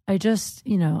 I just,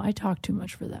 I talk too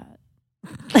much for that.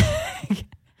 I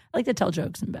like to tell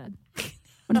jokes in bed.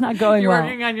 It's not going You're well.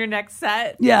 working on your next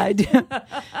set? Yeah, I do.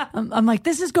 I'm like,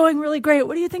 this is going really great.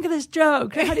 What do you think of this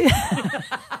joke? How do you...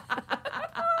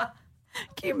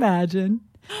 Can you imagine?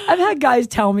 I've had guys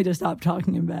tell me to stop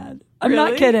talking in bed. I'm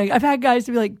not kidding. I've had guys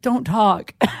to be like, don't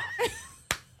talk. I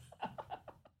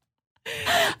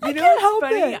can't help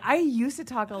it. I used to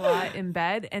talk a lot in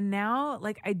bed, and now,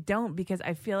 like, I don't because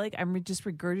I feel like I'm just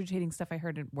regurgitating stuff I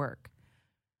heard at work.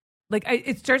 Like,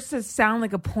 it starts to sound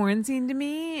like a porn scene to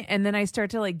me, and then I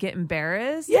start to, like, get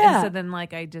embarrassed. Yeah. And so then,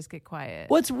 like, I just get quiet.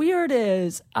 What's weird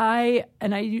is I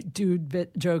do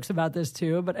bit jokes about this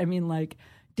too, but I mean, like,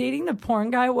 dating the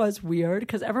porn guy was weird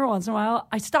because every once in a while,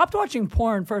 I stopped watching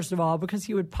porn, first of all, because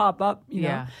he would pop up, you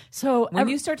know. So when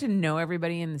you start to know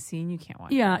everybody in the scene, you can't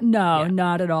watch it.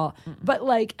 Not at all. But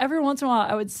like every once in a while,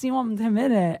 I would see him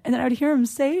in it, and then I'd hear him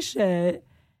say shit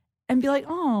and be like,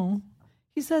 oh,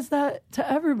 he says that to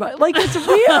everybody. Like, it's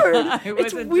weird.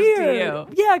 It's weird.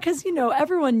 Just to you. Yeah, because,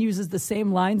 everyone uses the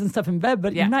same lines and stuff in bed,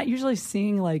 but you're not usually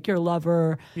seeing like your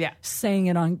lover saying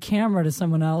it on camera to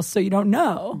someone else, so you don't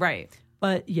know. Right.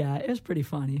 But yeah, it was pretty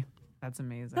funny. That's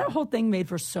amazing. That whole thing made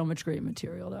for so much great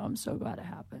material, though. I'm so glad it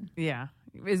happened. Yeah.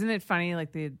 Isn't it funny,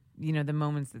 like the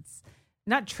moments that's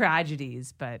not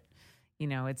tragedies, but,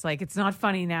 it's like it's not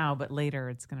funny now, but later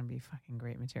it's going to be fucking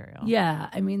great material. Yeah.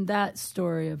 I mean, that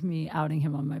story of me outing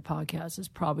him on my podcast is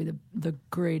probably the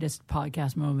greatest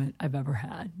podcast moment I've ever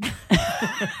had.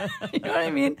 You know what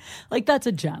I mean? Like, that's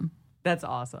a gem. That's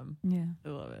awesome. Yeah. I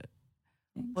love it.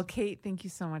 Thanks. Well, Kate, thank you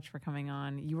so much for coming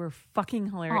on. You were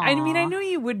fucking hilarious. I mean, I knew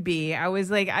you would be. I was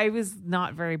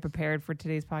not very prepared for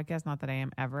today's podcast. Not that I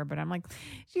am ever, but I'm like,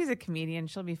 she's a comedian.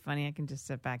 She'll be funny. I can just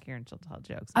sit back here and she'll tell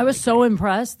jokes. I was so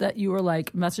impressed that you were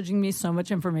like messaging me so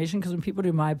much information because when people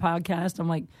do my podcast, I'm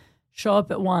like, show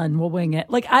up at 1, we'll wing it.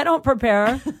 Like, I don't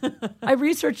prepare. I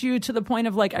research you to the point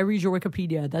of like, I read your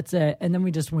Wikipedia. That's it. And then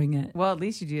we just wing it. Well, at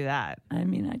least you do that. I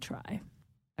mean, I try.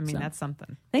 I mean, that's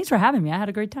something. Thanks for having me. I had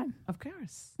a great time. Of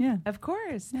course. Yeah. Of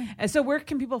course. Yeah. And so where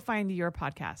can people find your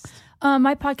podcast?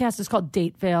 My podcast is called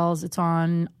Date Fails. It's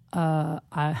on,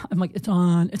 it's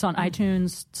on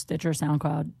iTunes, Stitcher,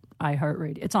 SoundCloud,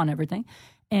 iHeartRadio. It's on everything.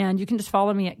 And you can just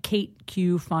follow me at Kate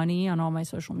Q Funny on all my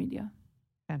social media.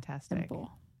 Fantastic. Simple.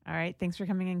 All right. Thanks for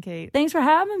coming in, Kate. Thanks for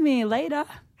having me. Later.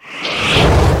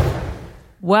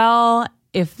 Well,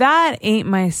 if that ain't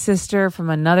my sister from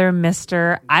another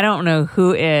mister, I don't know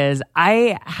who is.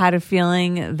 I had a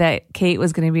feeling that Kate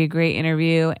was going to be a great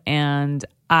interview, and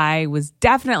I was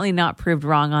definitely not proved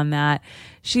wrong on that.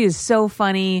 She is so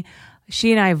funny.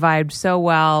 She and I vibed so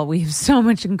well. We have so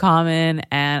much in common,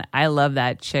 and I love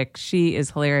that chick. She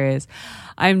is hilarious.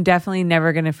 I'm definitely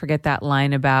never going to forget that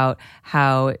line about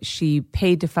how she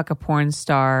paid to fuck a porn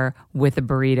star with a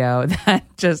burrito.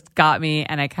 That just got me,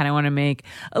 and I kind of want to make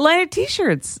a line of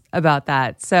t-shirts about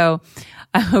that. So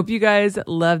I hope you guys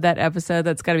love that episode.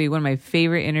 That's got to be one of my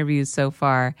favorite interviews so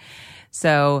far.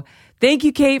 So thank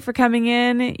you, Kate, for coming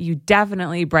in. You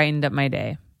definitely brightened up my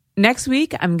day. Next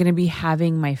week, I'm going to be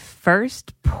having my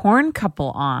first porn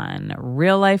couple on,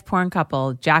 real life porn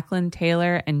couple, Jacqueline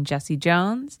Taylor and Jesse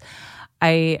Jones.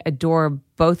 I adore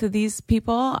both of these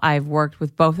people. I've worked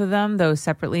with both of them, though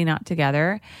separately, not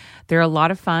together. They're a lot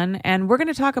of fun. And we're going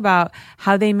to talk about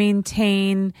how they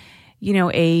maintain,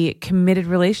 a committed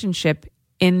relationship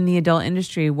in the adult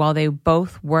industry while they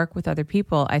both work with other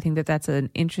people. I think that that's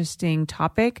an interesting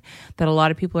topic that a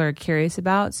lot of people are curious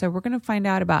about. So we're going to find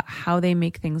out about how they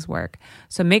make things work.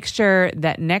 So make sure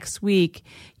that next week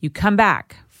you come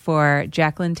back for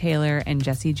Jacqueline Taylor and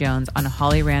Jesse Jones on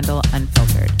Holly Randall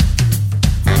Unfiltered.